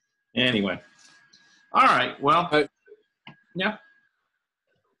 Anyway, all right. Well, yeah.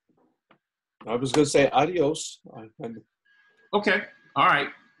 I was going to say adios. Okay. All right.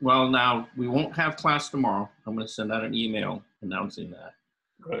 Well, now we won't have class tomorrow. I'm going to send out an email announcing that.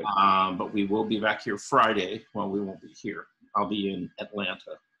 Right. But we will be back here Friday. Well, we won't be here. I'll be in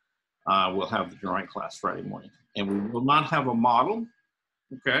Atlanta. We'll have the drawing class Friday morning. And we will not have a model,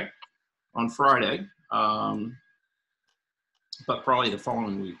 okay, on Friday. But probably the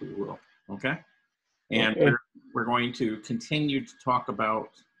following week we will, okay? And okay. We're going to continue to talk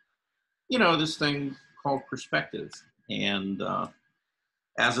about, you know, this thing called perspective, and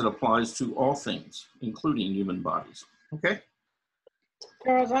as it applies to all things, including human bodies, okay?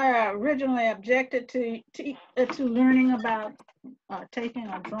 Charles, I originally objected to learning about taking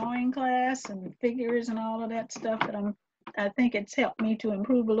a drawing class and figures and all of that stuff, but I think it's helped me to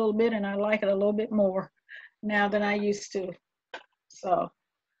improve a little bit, and I like it a little bit more now than I used to. So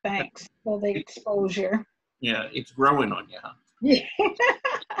thanks for the exposure. Yeah, it's growing on you, huh? Yeah.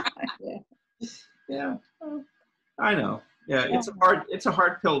 Yeah. I know. Yeah, it's a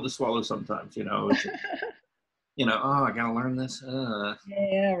hard pill to swallow sometimes, you know. You know, oh, I gotta learn this.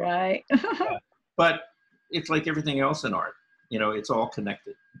 Yeah, right. Yeah. But it's like everything else in art, you know, it's all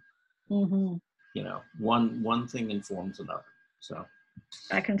connected. Mm-hmm. You know, one thing informs another. So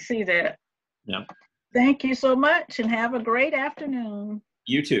I can see that. Yeah. Thank you so much, and have a great afternoon.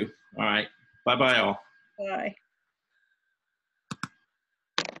 You too. All right. Bye-bye, all. Bye.